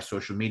done by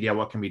social media,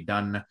 what can be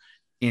done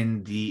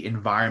in the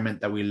environment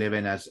that we live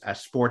in as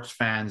sports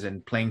fans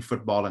and playing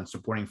football and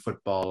supporting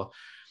football.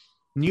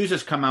 News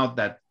has come out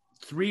that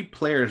three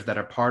players that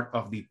are part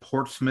of the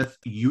Portsmouth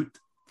youth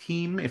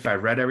team, if I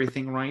read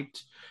everything right,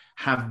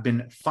 have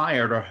been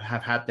fired or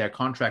have had their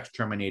contracts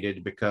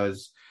terminated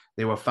because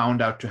they were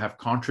found out to have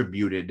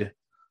contributed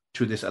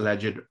to this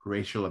alleged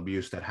racial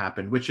abuse that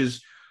happened, which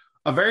is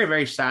a very,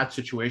 very sad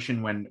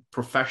situation when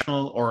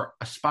professional or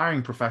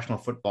aspiring professional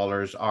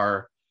footballers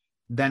are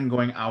then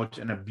going out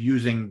and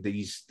abusing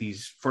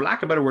these, for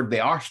lack of a better word, they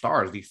are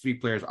stars. These three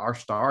players are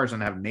stars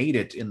and have made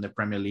it in the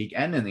Premier League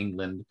and in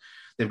England.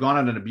 They've gone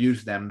out and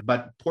abused them,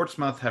 but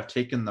Portsmouth have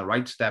taken the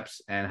right steps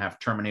and have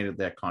terminated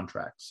their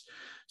contracts.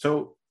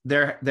 So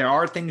there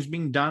are things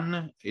being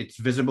done. It's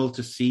visible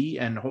to see,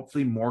 and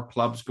hopefully more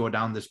clubs go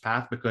down this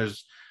path,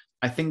 because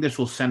I think this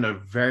will send a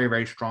very,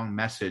 very strong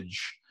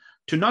message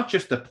to not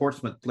just the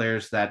Portsmouth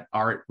players that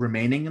are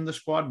remaining in the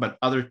squad, but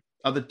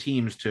other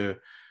teams to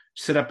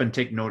sit up and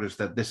take notice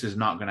that this is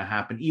not going to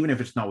happen, even if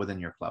it's not within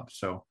your club.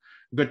 So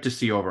good to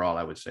see overall,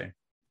 I would say.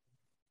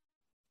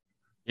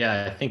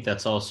 Yeah, I think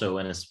that's also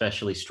an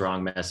especially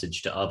strong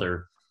message to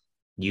other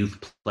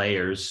youth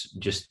players,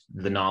 just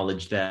the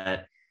knowledge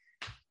that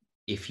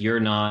if you're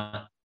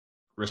not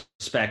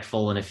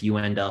respectful and if you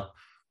end up,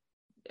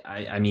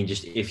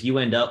 if you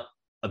end up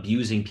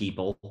abusing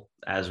people,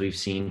 as we've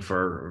seen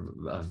for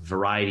a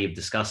variety of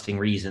disgusting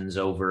reasons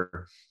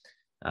over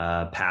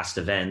past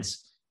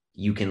events,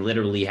 you can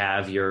literally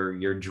have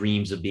your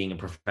dreams of being a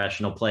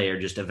professional player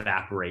just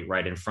evaporate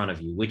right in front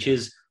of you, which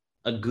is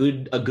a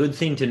good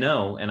thing to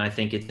know. And I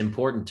think it's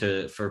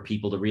important for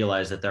people to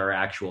realize that there are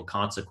actual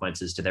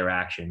consequences to their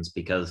actions,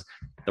 because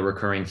the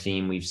recurring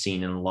theme we've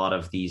seen in a lot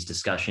of these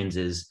discussions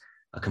is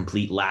a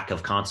complete lack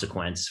of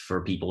consequence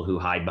for people who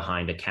hide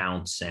behind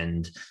accounts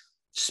and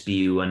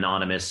spew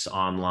anonymous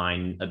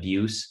online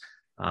abuse.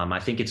 I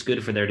think it's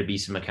good for there to be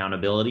some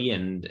accountability,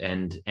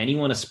 and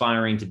anyone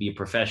aspiring to be a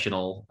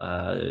professional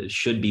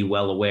should be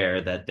well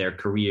aware that their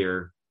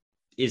career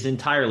is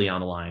entirely on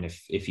the line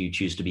if you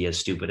choose to be as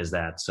stupid as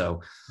that.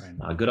 So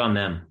good on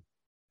them.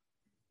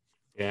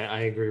 Yeah, I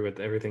agree with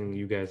everything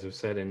you guys have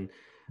said, and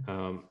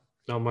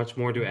not much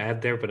more to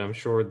add there, but I'm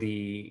sure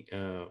the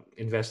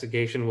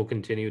investigation will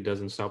continue. It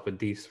doesn't stop with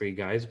these three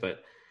guys,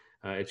 but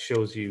it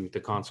shows you the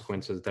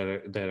consequences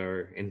that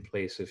are in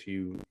place if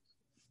you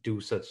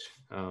do such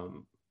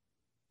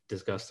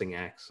disgusting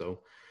acts. So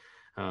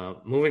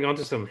moving on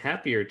to some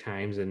happier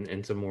times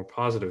and some more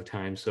positive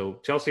times. So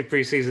Chelsea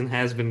preseason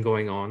has been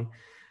going on.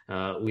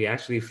 We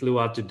actually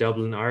flew out to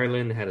Dublin,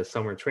 Ireland, had a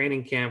summer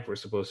training camp. We're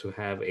supposed to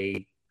have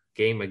a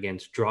game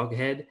against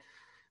Droghead,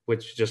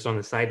 which, just on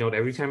a side note,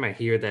 every time I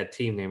hear that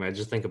team name, I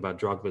just think about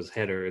Drogba's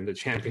header in the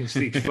Champions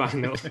League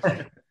final.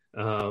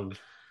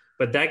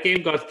 But that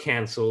game got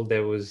canceled.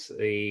 There was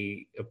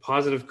a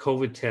positive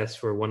COVID test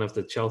for one of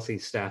the Chelsea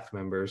staff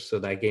members, so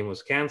that game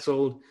was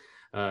canceled.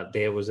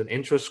 There was an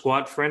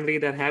intra-squad friendly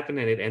that happened,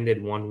 and it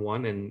ended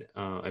 1-1. And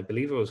I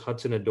believe it was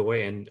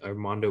Hudson-Odoi and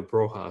Armando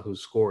Broja who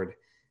scored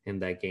in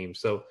that game.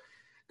 So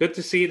good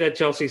to see that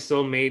Chelsea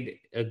still made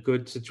a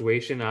good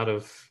situation out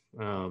of,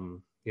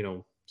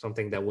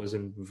 something that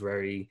wasn't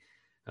very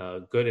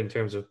good in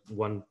terms of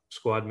one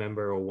squad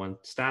member or one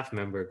staff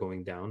member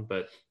going down.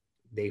 But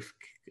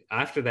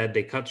after that,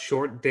 they cut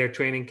short their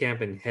training camp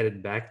and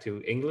headed back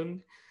to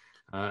England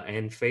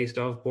and faced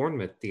off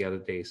Bournemouth the other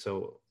day.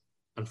 So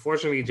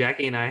unfortunately,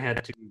 Jackie and I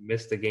had to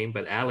miss the game,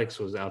 but Alex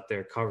was out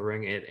there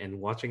covering it and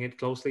watching it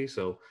closely.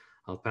 So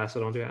I'll pass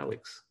it on to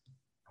Alex.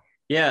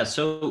 Yeah,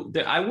 so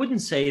I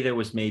wouldn't say there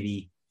was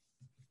maybe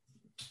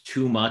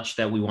too much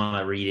that we want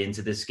to read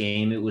into this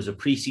game. It was a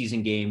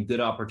preseason game, good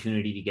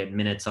opportunity to get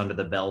minutes under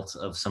the belt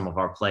of some of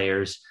our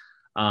players.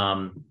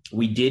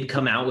 We did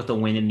come out with a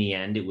win in the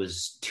end. It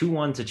was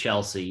 2-1 to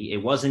Chelsea.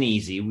 It wasn't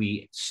easy.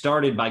 We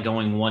started by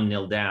going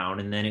 1-0 down,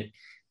 and then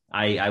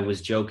I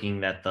was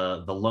joking that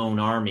the Lone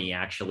Army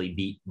actually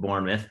beat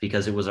Bournemouth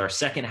because it was our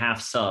second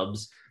half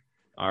subs,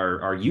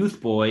 our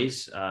youth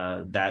boys,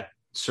 that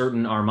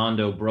certain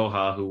Armando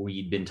Broja, who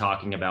we'd been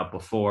talking about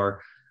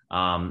before,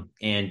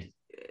 and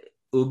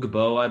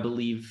Ugbo, I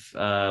believe,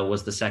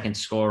 was the second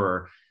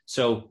scorer.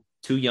 So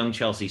 2 young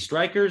Chelsea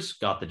strikers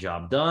got the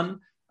job done.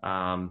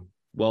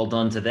 Well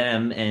done to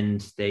them, and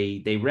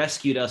they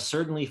rescued us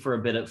certainly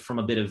from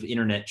a bit of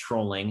internet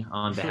trolling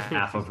on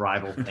behalf of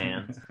rival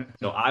fans.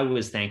 So I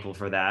was thankful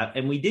for that,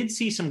 and we did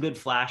see some good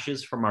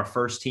flashes from our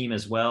first team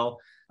as well.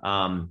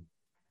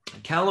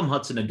 Callum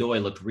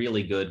Hudson-Odoi looked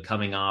really good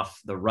coming off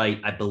the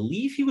right. I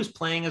believe he was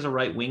playing as a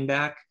right wing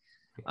back.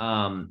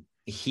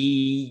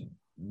 He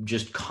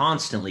just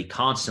constantly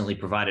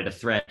provided a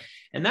threat,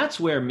 and that's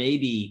where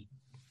maybe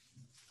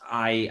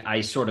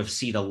I sort of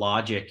see the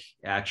logic,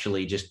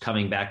 actually, just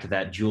coming back to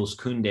that Jules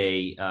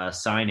Koundé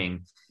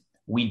signing.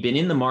 We'd been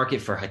in the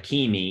market for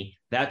Hakimi.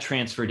 That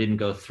transfer didn't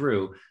go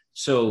through.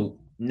 So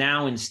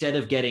now instead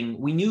of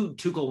we knew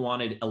Tuchel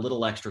wanted a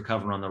little extra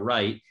cover on the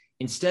right.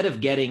 Instead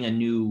of getting a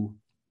new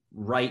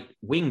right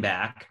wing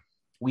back,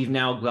 we've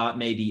now got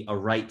maybe a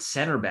right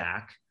center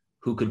back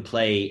who could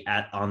play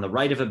on the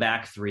right of a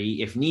back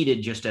three, if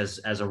needed, just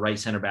as a right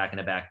center back and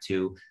a back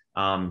two.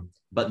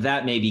 But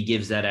that maybe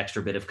gives that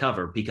extra bit of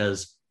cover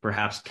because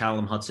perhaps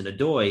Callum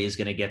Hudson-Odoi is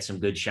going to get some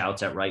good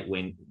shouts at right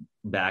wing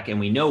back, and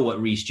we know what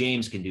Reece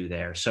James can do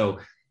there. So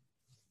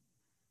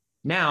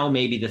now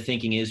maybe the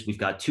thinking is we've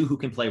got 2 who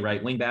can play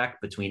right wing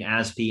back between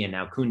Aspi and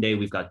now Koundé.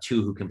 We've got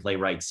 2 who can play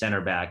right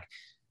center back.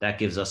 That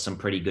gives us some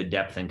pretty good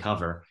depth and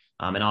cover.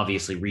 And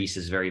obviously Reece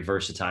is very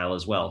versatile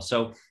as well.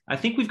 So I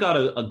think we've got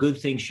a good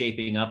thing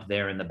shaping up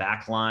there in the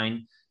back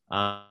line.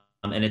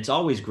 And it's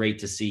always great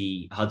to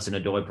see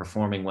Hudson-Odoi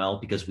performing well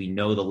because we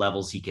know the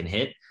levels he can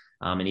hit.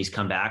 And he's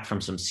come back from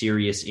some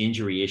serious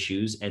injury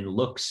issues and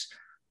looks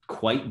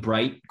quite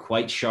bright,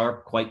 quite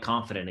sharp, quite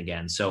confident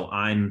again. So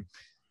I'm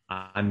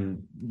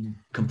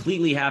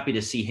completely happy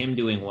to see him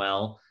doing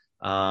well.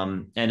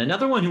 And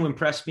another one who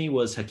impressed me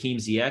was Hakim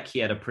Ziyech. He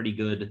had a pretty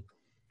good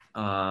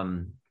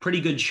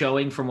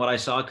showing from what I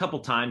saw. A couple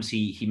times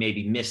he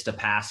maybe missed a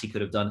pass he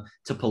could have done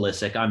to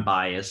Pulisic. I'm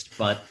biased,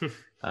 but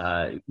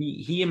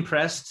he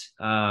impressed.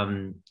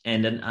 And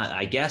then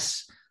I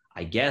guess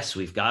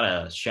we've got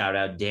to shout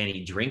out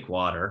Danny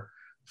Drinkwater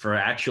for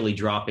actually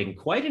dropping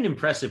quite an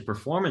impressive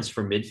performance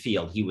for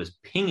midfield. He was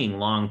pinging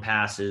long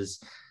passes.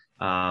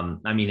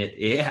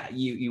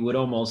 You would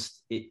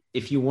almost,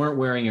 if you weren't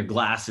wearing your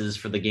glasses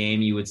for the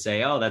game, you would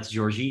say, oh, that's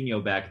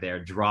Jorginho back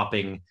there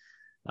dropping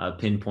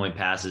pinpoint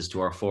passes to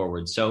our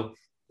forwards. So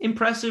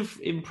impressive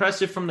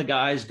from the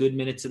guys. Good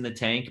minutes in the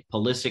tank.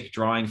 Pulisic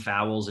drawing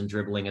fouls and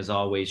dribbling as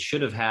always.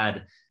 Should have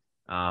had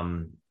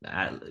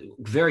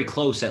very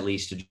close at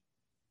least to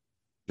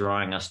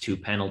drawing us 2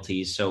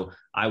 penalties. So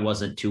I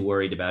wasn't too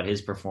worried about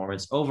his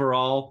performance.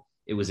 Overall,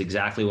 it was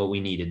exactly what we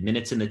needed.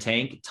 Minutes in the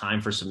tank,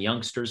 time for some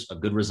youngsters, a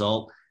good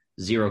result,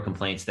 0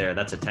 complaints there.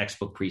 That's a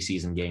textbook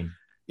preseason game.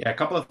 Yeah, a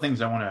couple of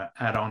things I want to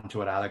add on to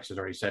what Alex has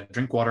already said.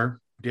 Drinkwater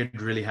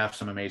did really have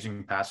some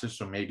amazing passes,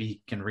 so maybe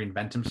he can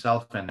reinvent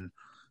himself and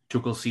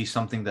Tuchel sees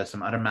something that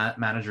some other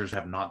managers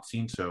have not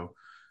seen. So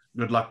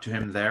good luck to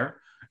him there.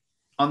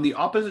 On the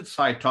opposite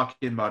side,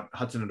 talking about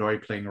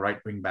Hudson-Odoi playing right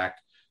wing back,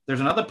 there's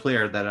another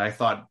player that I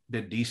thought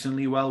did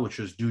decently well, which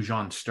was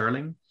Dujon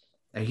Sterling.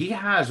 He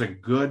has a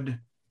good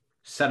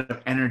set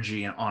of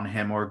energy on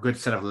him or a good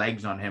set of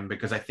legs on him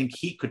because I think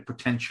he could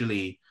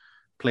potentially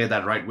play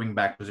that right wing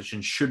back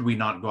position should we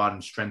not go out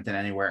and strengthen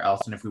anywhere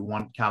else and if we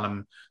want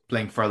Callum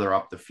playing further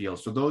up the field.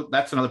 So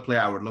that's another player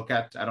I would look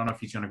at. I don't know if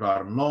he's going to go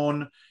out on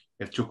loan,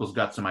 if Tuchel's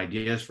got some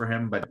ideas for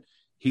him, but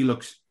he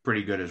looks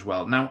pretty good as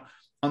well. Now,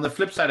 on the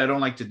flip side, I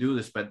don't like to do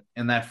this, but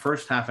in that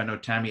first half, I know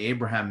Tammy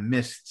Abraham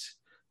missed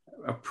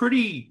a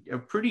pretty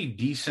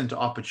decent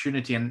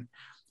opportunity. And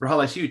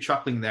Rahul, I see you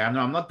chuckling there.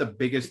 I'm not the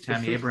biggest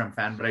Tammy Abraham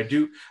fan, but I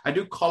do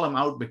call him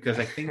out because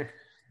I think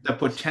the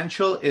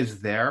potential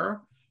is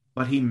there,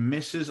 but he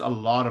misses a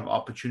lot of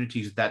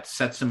opportunities that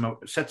sets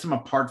him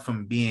apart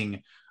from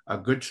being a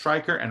good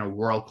striker and a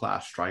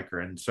world-class striker.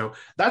 And so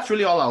that's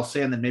really all I'll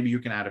say. And then maybe you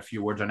can add a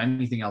few words on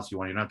anything else you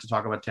want. You don't have to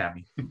talk about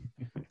Tammy.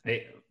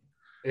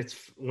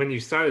 It's when you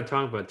started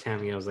talking about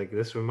Tammy, I was like,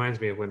 this reminds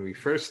me of when we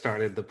first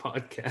started the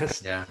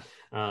podcast. Yeah.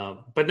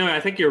 But no, I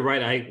think you're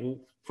right.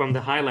 From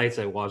the highlights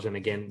I watched, and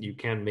again, you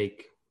can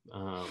make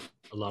a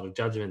lot of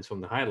judgments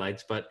from the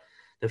highlights, but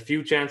the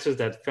few chances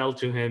that fell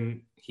to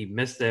him, he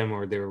missed them,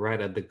 or they were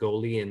right at the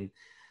goalie. And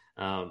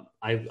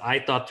I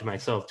thought to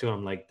myself too,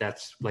 I'm like,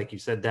 that's, like you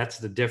said, that's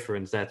the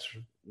difference. That's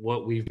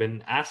what we've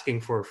been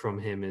asking for from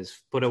him, is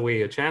put away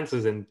your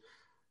chances, and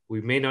we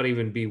may not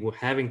even be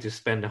having to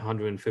spend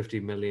 150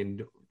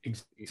 million.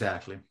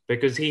 Exactly.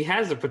 Because he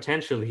has the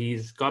potential.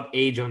 He's got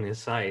age on his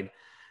side.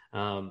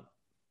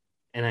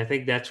 And I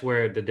think that's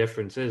where the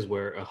difference is,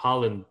 where a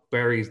Haaland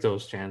buries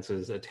those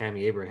chances. A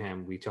Tammy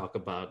Abraham, we talk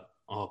about,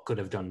 could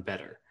have done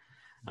better.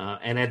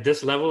 And at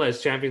this level,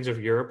 as champions of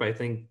Europe, I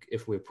think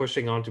if we're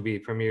pushing on to be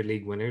Premier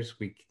League winners,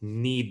 we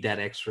need that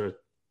extra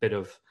bit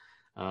of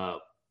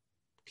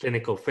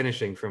clinical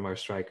finishing from our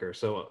striker.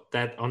 So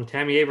that on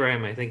Tammy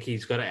Abraham, I think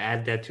he's got to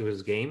add that to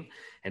his game.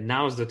 And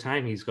now is the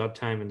time. He's got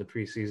time in the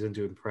preseason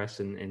to impress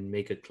and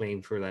make a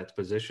claim for that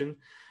position.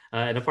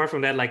 And apart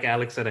from that, like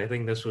Alex said, I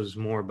think this was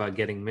more about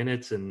getting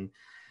minutes. And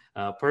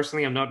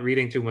personally, I'm not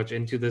reading too much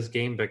into this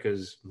game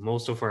because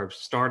most of our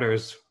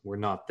starters were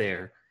not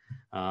there.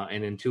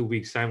 And in 2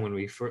 weeks' time, when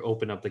we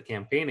open up the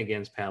campaign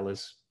against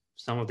Palace,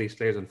 some of these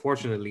players,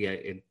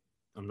 unfortunately,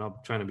 I'm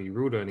not trying to be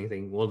rude or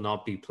anything, will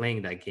not be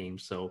playing that game.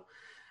 So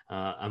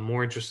I'm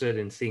more interested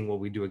in seeing what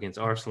we do against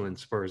Arsenal and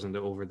Spurs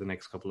over the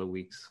next couple of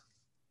weeks.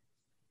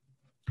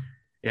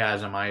 Yeah,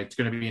 as am I. It's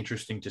going to be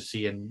interesting to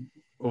see. And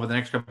over the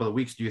next couple of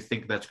weeks, do you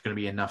think that's going to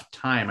be enough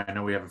time? I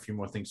know we have a few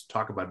more things to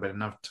talk about, but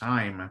enough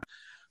time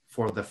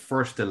for the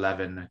first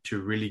 11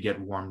 to really get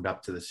warmed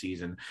up to the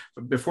season.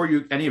 But before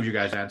any of you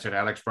guys answered,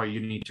 Alex, probably you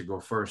need to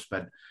go first.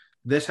 But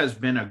this has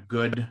been a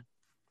good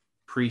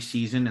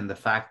preseason in the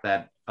fact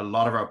that a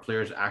lot of our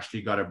players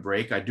actually got a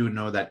break. I do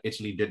know that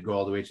Italy did go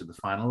all the way to the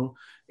final.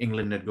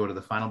 England did go to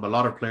the final, but a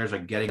lot of players are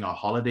getting a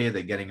holiday.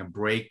 They're getting a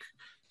break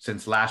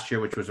since last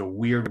year, which was a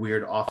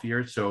weird off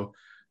year. So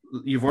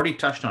you've already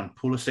touched on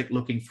Pulisic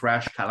looking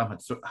fresh, Callum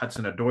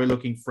Hudson-Odoi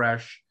looking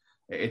fresh.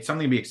 It's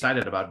something to be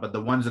excited about, but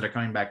the ones that are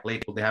coming back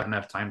late, well, they haven't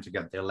enough time to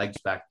get their legs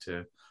back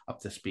up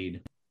to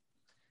speed.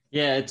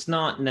 Yeah, it's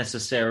not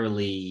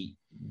necessarily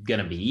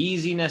going to be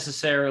easy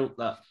necessarily.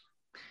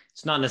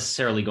 It's not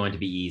necessarily going to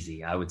be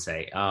easy, I would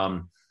say.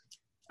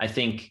 I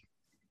think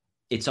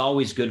it's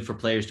always good for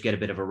players to get a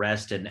bit of a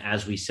rest. And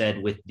as we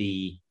said, with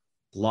the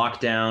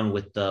lockdown,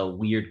 with the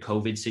weird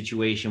COVID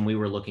situation, we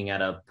were looking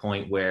at a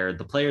point where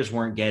the players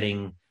weren't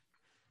getting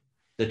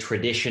the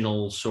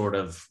traditional sort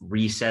of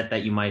reset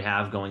that you might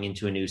have going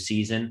into a new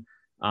season.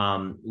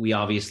 We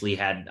obviously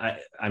had,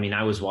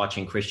 I was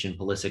watching Christian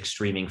Pulisic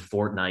streaming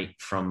Fortnite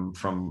from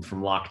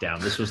lockdown.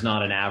 This was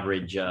not an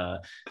average,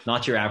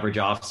 not your average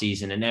off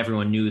season. And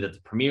everyone knew that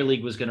the Premier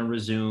League was going to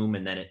resume,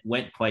 and then it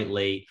went quite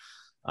late.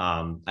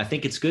 I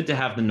think it's good to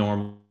have the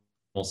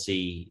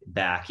normalcy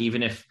back,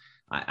 even if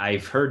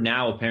I've heard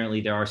now,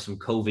 apparently there are some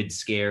COVID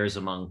scares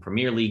among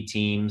Premier League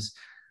teams.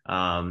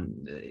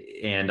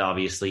 And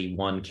obviously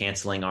one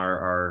canceling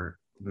our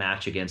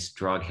match against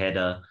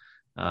Drogheda.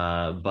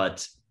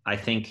 But I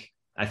think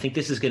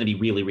this is going to be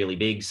really, really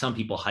big. Some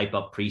people hype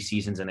up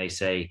preseasons and they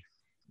say,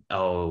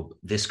 oh,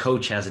 this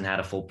coach hasn't had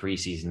a full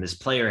preseason. This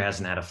player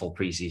hasn't had a full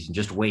preseason.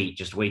 Just wait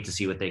to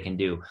see what they can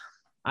do.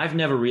 I've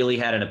never really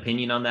had an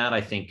opinion on that. I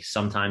think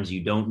sometimes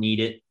you don't need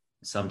it.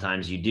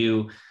 Sometimes you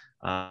do.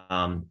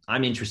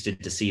 I'm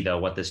interested to see though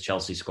what this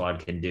Chelsea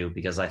squad can do,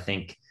 because I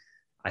think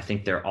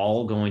they're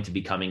all going to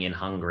be coming in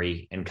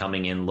hungry and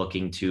coming in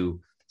looking to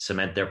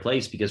cement their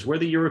place, because we're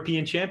the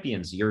European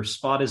champions. Your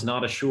spot is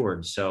not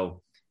assured.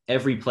 So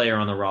every player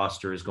on the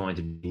roster is going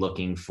to be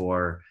looking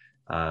for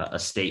a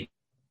statement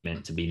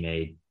to be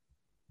made.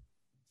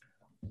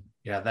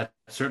 Yeah, that's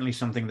certainly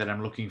something that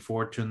I'm looking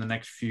forward to in the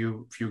next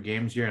few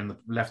games here and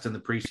left in the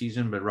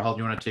preseason. But Rahul,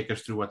 do you want to take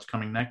us through what's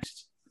coming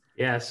next?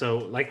 Yeah, so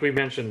like we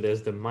mentioned,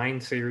 there's the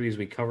Mind series.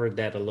 We covered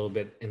that a little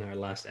bit in our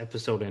last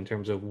episode in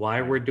terms of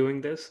why we're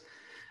doing this.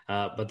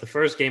 But the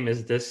first game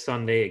is this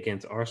Sunday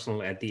against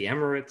Arsenal at the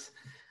Emirates.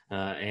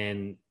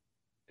 And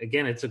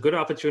again, it's a good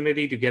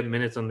opportunity to get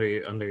minutes under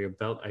your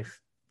belt. I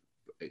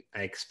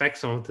expect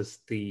some of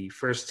the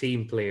first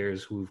team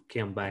players who've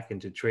come back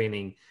into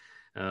training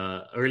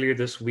earlier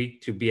this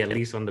week to be at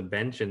least on the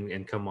bench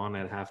and come on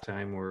at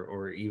halftime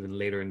or even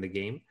later in the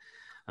game.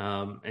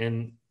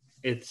 And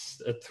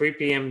it's a 3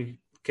 p.m.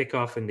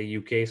 kickoff in the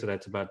UK, so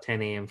that's about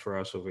 10 a.m. for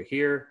us over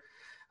here.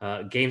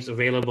 Games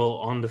available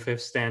on the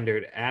Fifth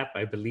Standard app.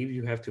 I believe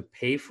you have to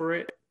pay for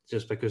it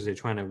just because they're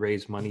trying to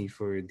raise money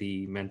for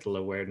the mental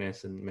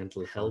awareness and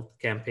mental health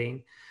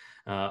campaign.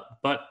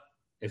 But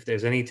if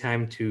there's any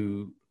time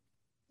to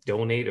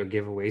donate or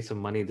give away some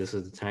money, this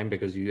is the time,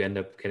 because you end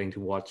up getting to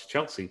watch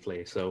Chelsea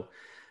play. So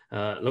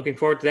looking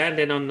forward to that. And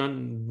then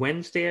on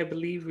Wednesday, I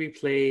believe we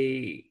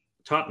play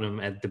Tottenham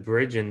at the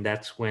Bridge, and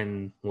that's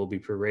when we'll be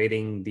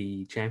parading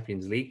the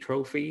Champions League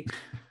trophy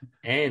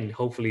and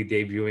hopefully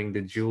debuting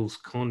the Jules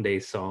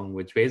Koundé song,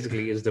 which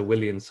basically is the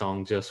Willian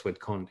song just with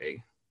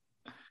Koundé.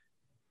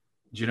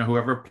 Do you know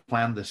whoever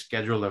planned the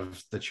schedule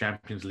of the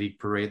Champions League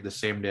parade the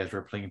same day as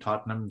we're playing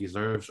Tottenham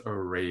deserves a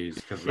raise,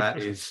 because that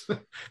is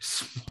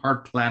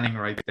smart planning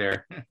right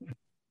there.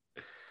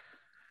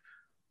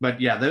 But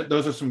yeah,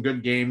 those are some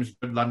good games,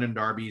 good London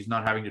derbies,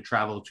 not having to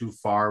travel too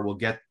far will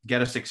get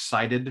us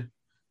excited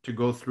to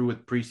go through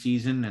with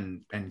preseason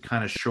and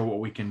kind of show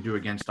what we can do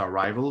against our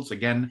rivals.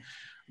 Again,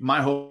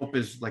 my hope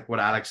is, like what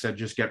Alex said,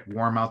 just get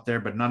warm out there,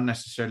 but not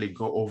necessarily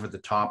go over the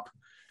top.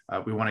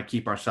 We want to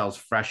keep ourselves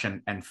fresh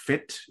and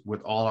fit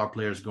with all our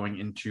players going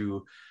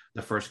into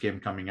the first game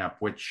coming up,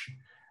 which,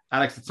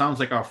 Alex, it sounds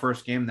like our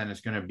first game then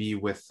is going to be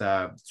with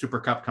Super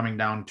Cup coming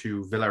down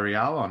to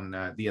Villarreal on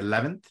the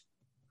 11th.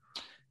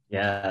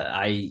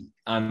 Yeah,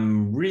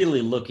 I'm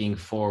really looking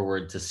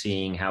forward to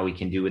seeing how we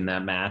can do in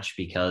that match,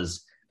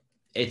 because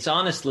it's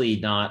honestly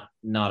not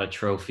a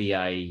trophy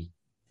I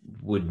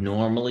would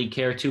normally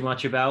care too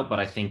much about, but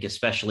I think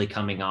especially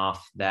coming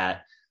off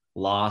that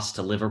loss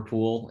to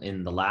Liverpool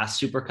in the last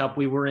Super Cup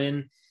we were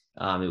in,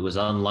 it was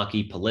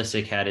unlucky.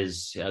 Pulisic had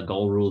his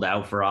goal ruled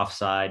out for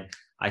offside.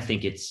 I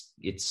think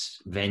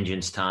it's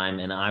vengeance time,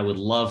 and I would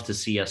love to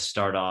see us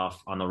start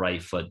off on the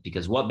right foot,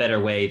 because what better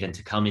way than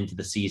to come into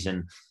the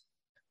season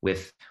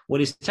with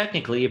what is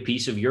technically a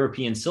piece of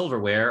European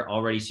silverware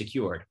already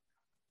secured.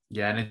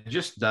 Yeah, and it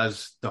just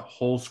does the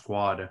whole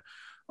squad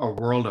a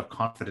world of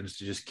confidence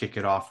to just kick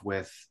it off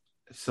with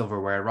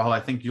silverware. Rahul, I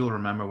think you'll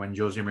remember when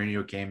Jose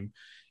Mourinho came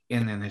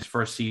in his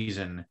first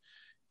season,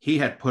 he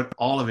had put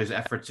all of his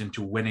efforts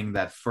into winning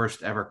that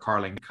first ever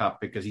Carling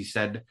Cup, because he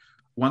said,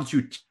 once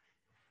you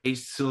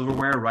taste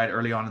silverware right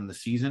early on in the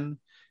season,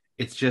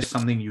 it's just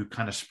something you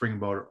kind of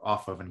springboard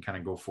off of and kind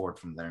of go forward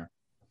from there.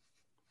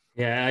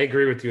 Yeah, I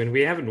agree with you. And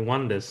we haven't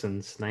won this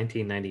since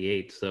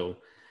 1998. So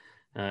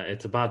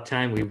it's about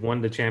time. We've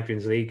won the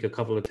Champions League a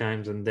couple of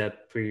times in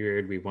that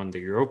period. We won the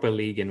Europa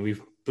League, and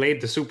we've played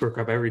the Super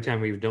Cup every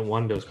time we've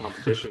won those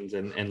competitions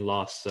and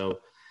lost. So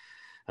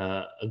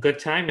a good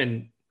time.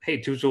 And hey,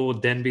 Tuchel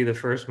would then be the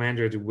first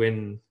manager to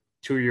win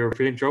 2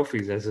 European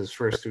trophies as his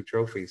first 2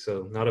 trophies.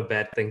 So not a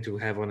bad thing to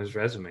have on his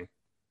resume.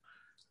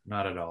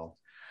 Not at all.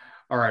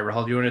 All right,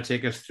 Rahul, do you want to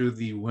take us through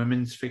the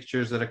women's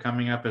fixtures that are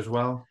coming up as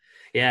well?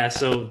 Yeah,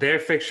 so their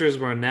fixtures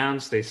were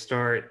announced. They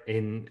start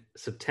in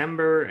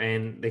September,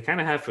 and they kind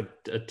of have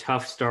a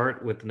tough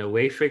start with an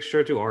away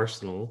fixture to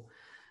Arsenal,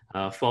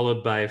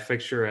 followed by a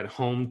fixture at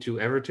home to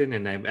Everton.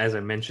 And as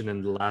I mentioned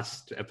in the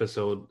last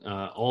episode,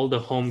 all the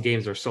home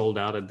games are sold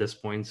out at this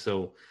point.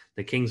 So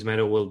the Kings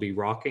Meadow will be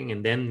rocking,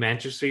 and then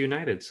Manchester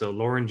United. So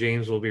Lauren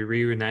James will be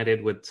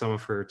reunited with some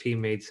of her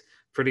teammates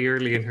pretty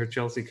early in her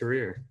Chelsea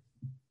career.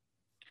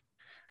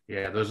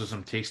 Yeah, those are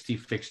some tasty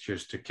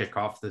fixtures to kick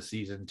off the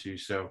season too.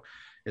 So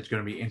it's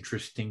going to be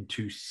interesting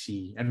to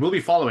see. And we'll be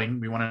following.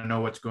 We want to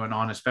know what's going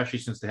on, especially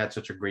since they had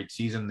such a great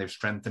season. They've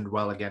strengthened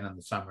well again in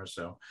the summer.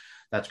 So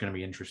that's going to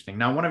be interesting.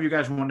 Now, one of you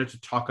guys wanted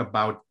to talk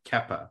about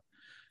Kepa.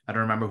 I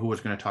don't remember who was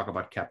going to talk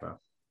about Kepa.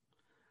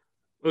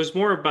 It was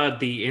more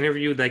about the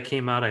interview that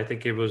came out. I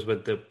think it was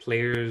with the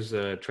Players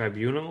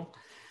Tribunal.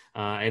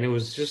 And it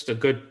was just a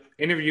good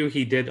interview.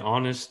 He did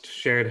honest,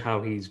 shared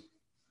how he's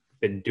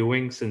been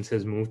doing since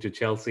his move to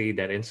Chelsea,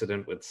 that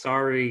incident with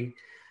Sarri,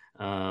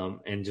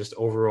 and just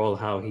overall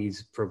how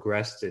he's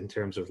progressed in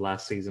terms of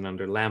last season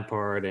under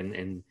Lampard.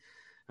 And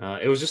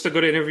it was just a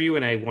good interview,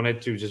 and I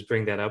wanted to just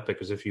bring that up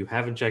because if you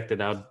haven't checked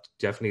it out,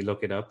 definitely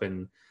look it up,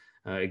 and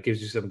it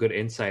gives you some good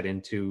insight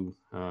into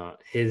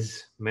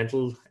his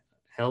mental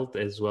health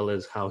as well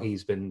as how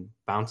he's been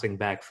bouncing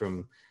back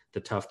from the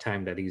tough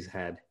time that he's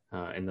had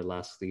in the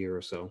last year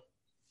or so.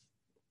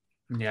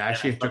 Yeah,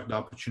 actually, I took the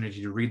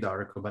opportunity to read the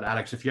article, but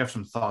Alex, if you have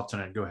some thoughts on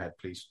it, go ahead,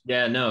 please.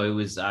 Yeah, no, it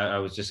was, I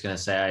was just going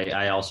to say,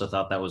 I also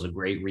thought that was a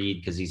great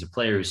read because he's a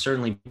player who's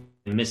certainly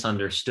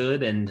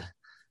misunderstood and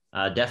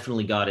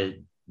definitely got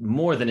it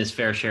more than his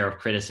fair share of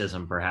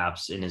criticism,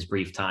 perhaps in his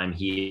brief time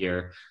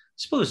here. I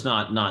suppose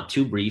not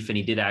too brief. And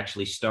he did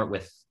actually start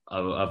with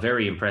a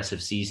very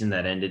impressive season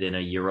that ended in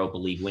a Europa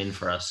League win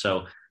for us.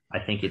 So I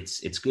think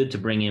it's good to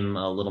bring him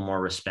a little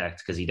more respect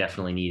because he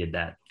definitely needed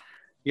that.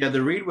 Yeah,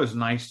 the read was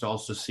nice to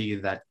also see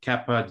that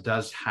Kepa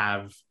does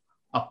have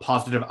a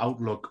positive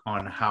outlook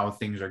on how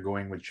things are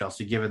going with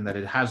Chelsea, given that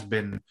it has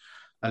been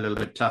a little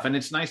bit tough. And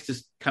it's nice to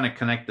kind of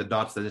connect the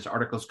dots that this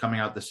article is coming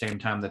out at the same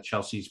time that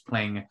Chelsea's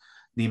playing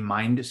the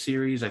Mind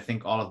series. I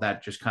think all of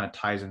that just kind of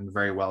ties in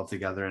very well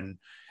together. And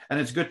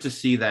it's good to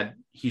see that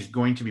he's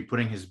going to be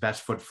putting his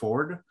best foot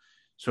forward.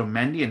 So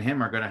Mendy and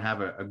him are going to have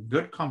a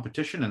good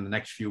competition in the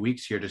next few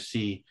weeks here to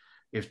see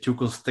if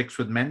Tuchel sticks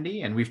with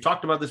Mendy. And we've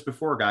talked about this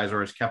before, guys,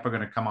 or is Kepa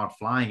going to come out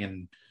flying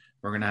and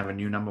we're going to have a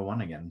new number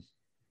one again?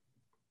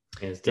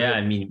 Yeah,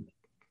 I mean,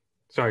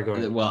 sorry, go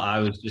ahead. Well, I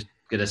was just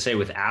going to say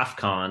with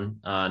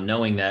AFCON,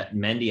 knowing that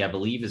Mendy, I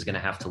believe, is going to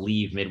have to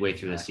leave midway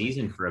through the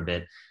season for a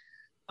bit,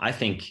 I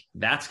think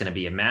that's going to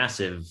be a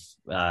massive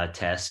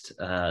test.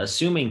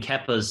 Assuming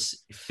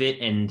Kepa's fit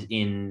and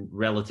in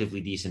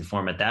relatively decent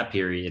form at that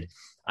period,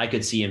 I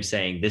could see him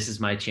saying, "This is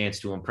my chance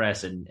to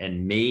impress,"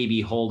 and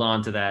maybe hold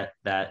on to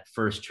that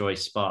first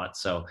choice spot.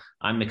 So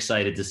I'm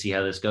excited to see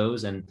how this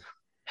goes. And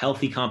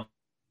healthy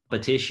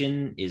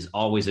competition is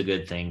always a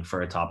good thing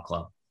for a top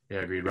club. Yeah,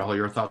 agreed. Rahul,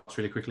 your thoughts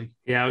really quickly?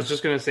 Yeah, I was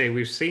just going to say,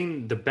 we've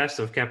seen the best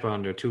of Kepa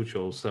under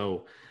Tuchel,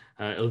 so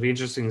it'll be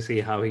interesting to see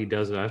how he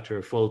does after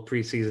a full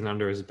preseason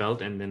under his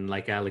belt. And then,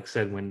 like Alex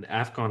said, when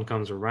AFCON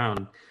comes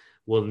around,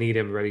 we'll need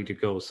him ready to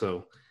go.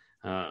 So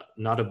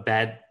not a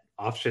bad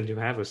option to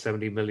have a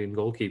 70 million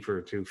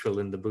goalkeeper to fill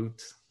in the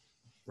boots.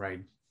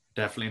 Right.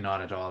 Definitely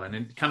not at all. And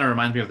it kind of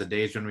reminds me of the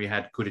days when we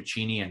had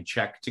Kudicini and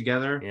Cech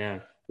together.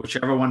 Yeah.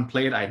 Whichever one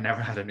played, I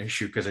never had an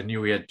issue because I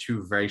knew we had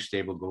two very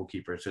stable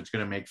goalkeepers. So it's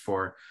going to make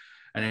for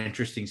an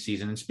interesting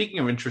season. And speaking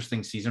of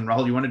interesting season,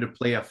 Rahul, you wanted to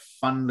play a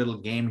fun little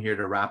game here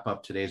to wrap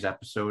up today's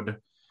episode.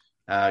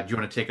 Do you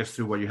want to take us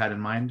through what you had in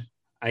mind?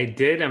 I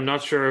did. I'm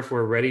not sure if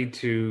we're ready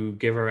to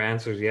give our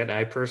answers yet.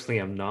 I personally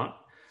am not.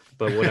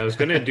 But what I was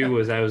going to do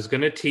was I was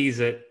going to tease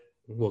it.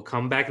 We'll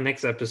come back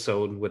next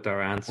episode with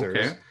our answers.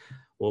 Okay.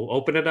 We'll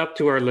open it up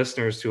to our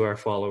listeners, to our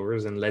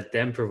followers, and let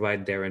them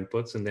provide their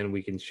inputs, and then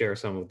we can share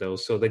some of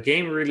those. So the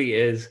game really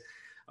is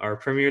our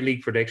Premier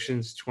League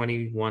predictions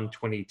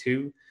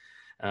 21-22.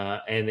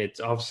 And it's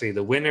obviously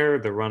the winner,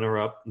 the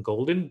runner-up,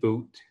 Golden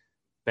Boot,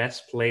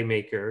 Best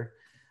Playmaker,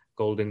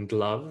 Golden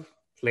Glove,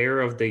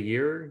 Player of the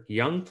Year,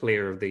 Young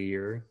Player of the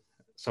Year,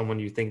 someone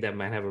you think that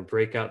might have a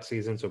breakout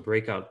season, so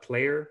breakout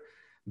player,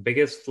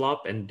 biggest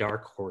flop, and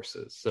dark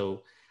horses.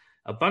 So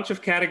a bunch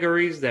of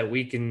categories that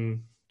we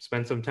can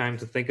spend some time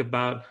to think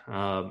about,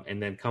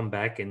 and then come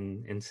back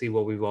and see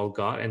what we've all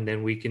got. And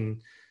then we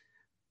can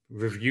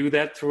review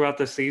that throughout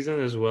the season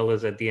as well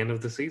as at the end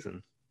of the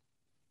season.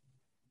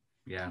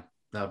 Yeah,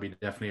 that'll be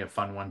definitely a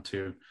fun one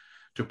to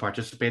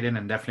participate in.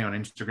 And definitely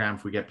on Instagram,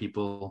 if we get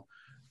people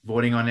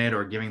voting on it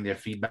or giving their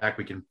feedback,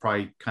 we can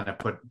probably kind of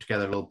put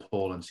together a little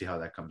poll and see how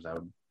that comes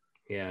out.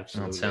 Yeah,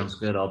 absolutely. That sounds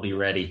good. I'll be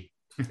ready.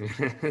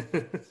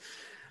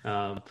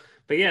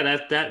 But yeah,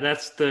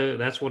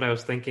 that's what I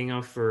was thinking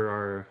of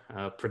for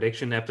our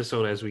prediction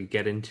episode as we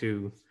get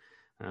into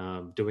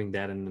doing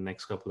that in the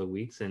next couple of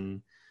weeks,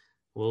 and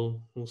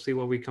we'll see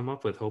what we come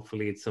up with.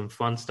 Hopefully it's some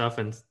fun stuff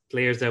and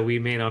players that we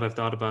may not have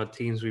thought about,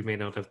 teams we may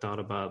not have thought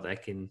about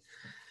that can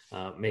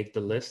make the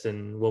list,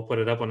 and we'll put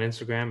it up on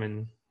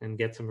Instagram and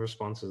get some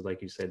responses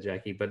like you said,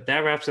 Jackie. But that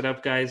wraps it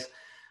up, guys.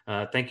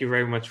 Thank you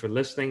very much for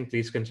listening.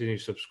 Please continue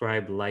to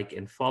subscribe, like,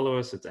 and follow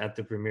us. It's at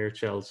the Premier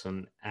Chels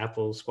on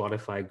Apple,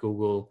 Spotify,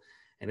 Google,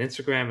 and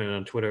Instagram. And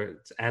on Twitter,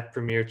 it's at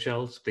Premier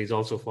Chels. Please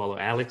also follow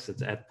Alex.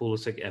 It's at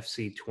Pulisic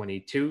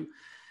FC22.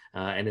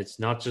 And it's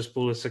not just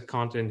Pulisic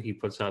content. He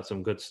puts out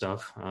some good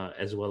stuff,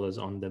 as well as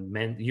on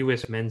the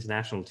U.S. men's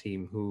national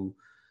team who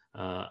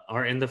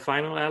are in the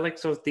final,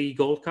 Alex, of the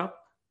Gold Cup.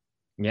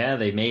 Yeah,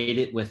 they made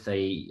it with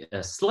a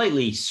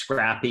slightly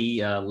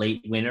scrappy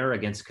late winner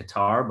against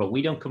Qatar, but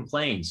we don't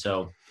complain.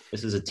 So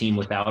this is a team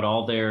without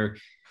all their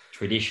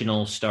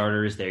traditional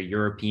starters, their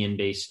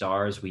European-based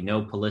stars. We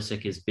know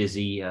Pulisic is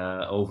busy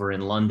over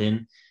in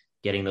London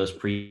getting those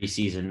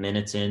preseason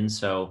minutes in.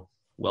 So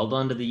well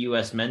done to the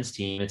U.S. men's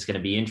team. It's going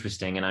to be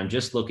interesting. And I'm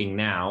just looking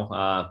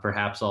now.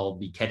 Perhaps I'll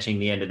be catching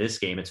the end of this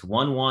game. It's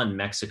 1-1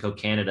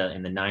 Mexico-Canada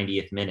in the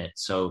 90th minute.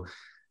 So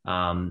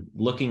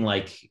looking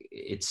like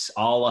it's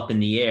all up in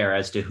the air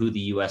as to who the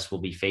U.S. will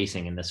be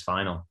facing in this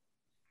final.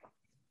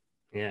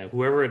 Yeah,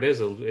 whoever it is,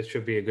 it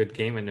should be a good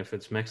game. And if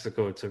it's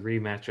Mexico, it's a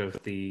rematch of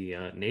the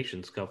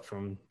Nations Cup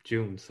from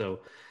June. So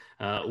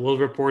we'll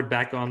report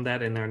back on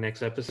that in our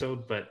next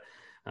episode. But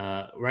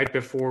right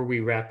before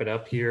we wrap it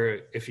up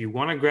here, if you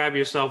want to grab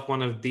yourself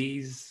one of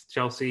these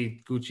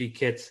Chelsea Gucci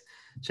kits,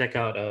 check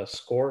out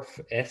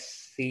Scorf,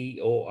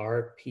 SCORPH.X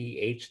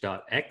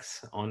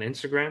on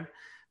Instagram.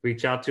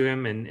 Reach out to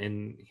him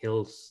and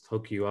he'll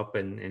hook you up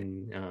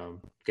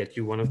and get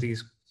you one of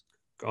these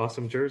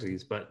awesome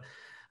jerseys. But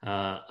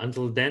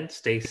until then,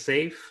 stay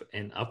safe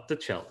and up the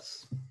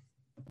Chels.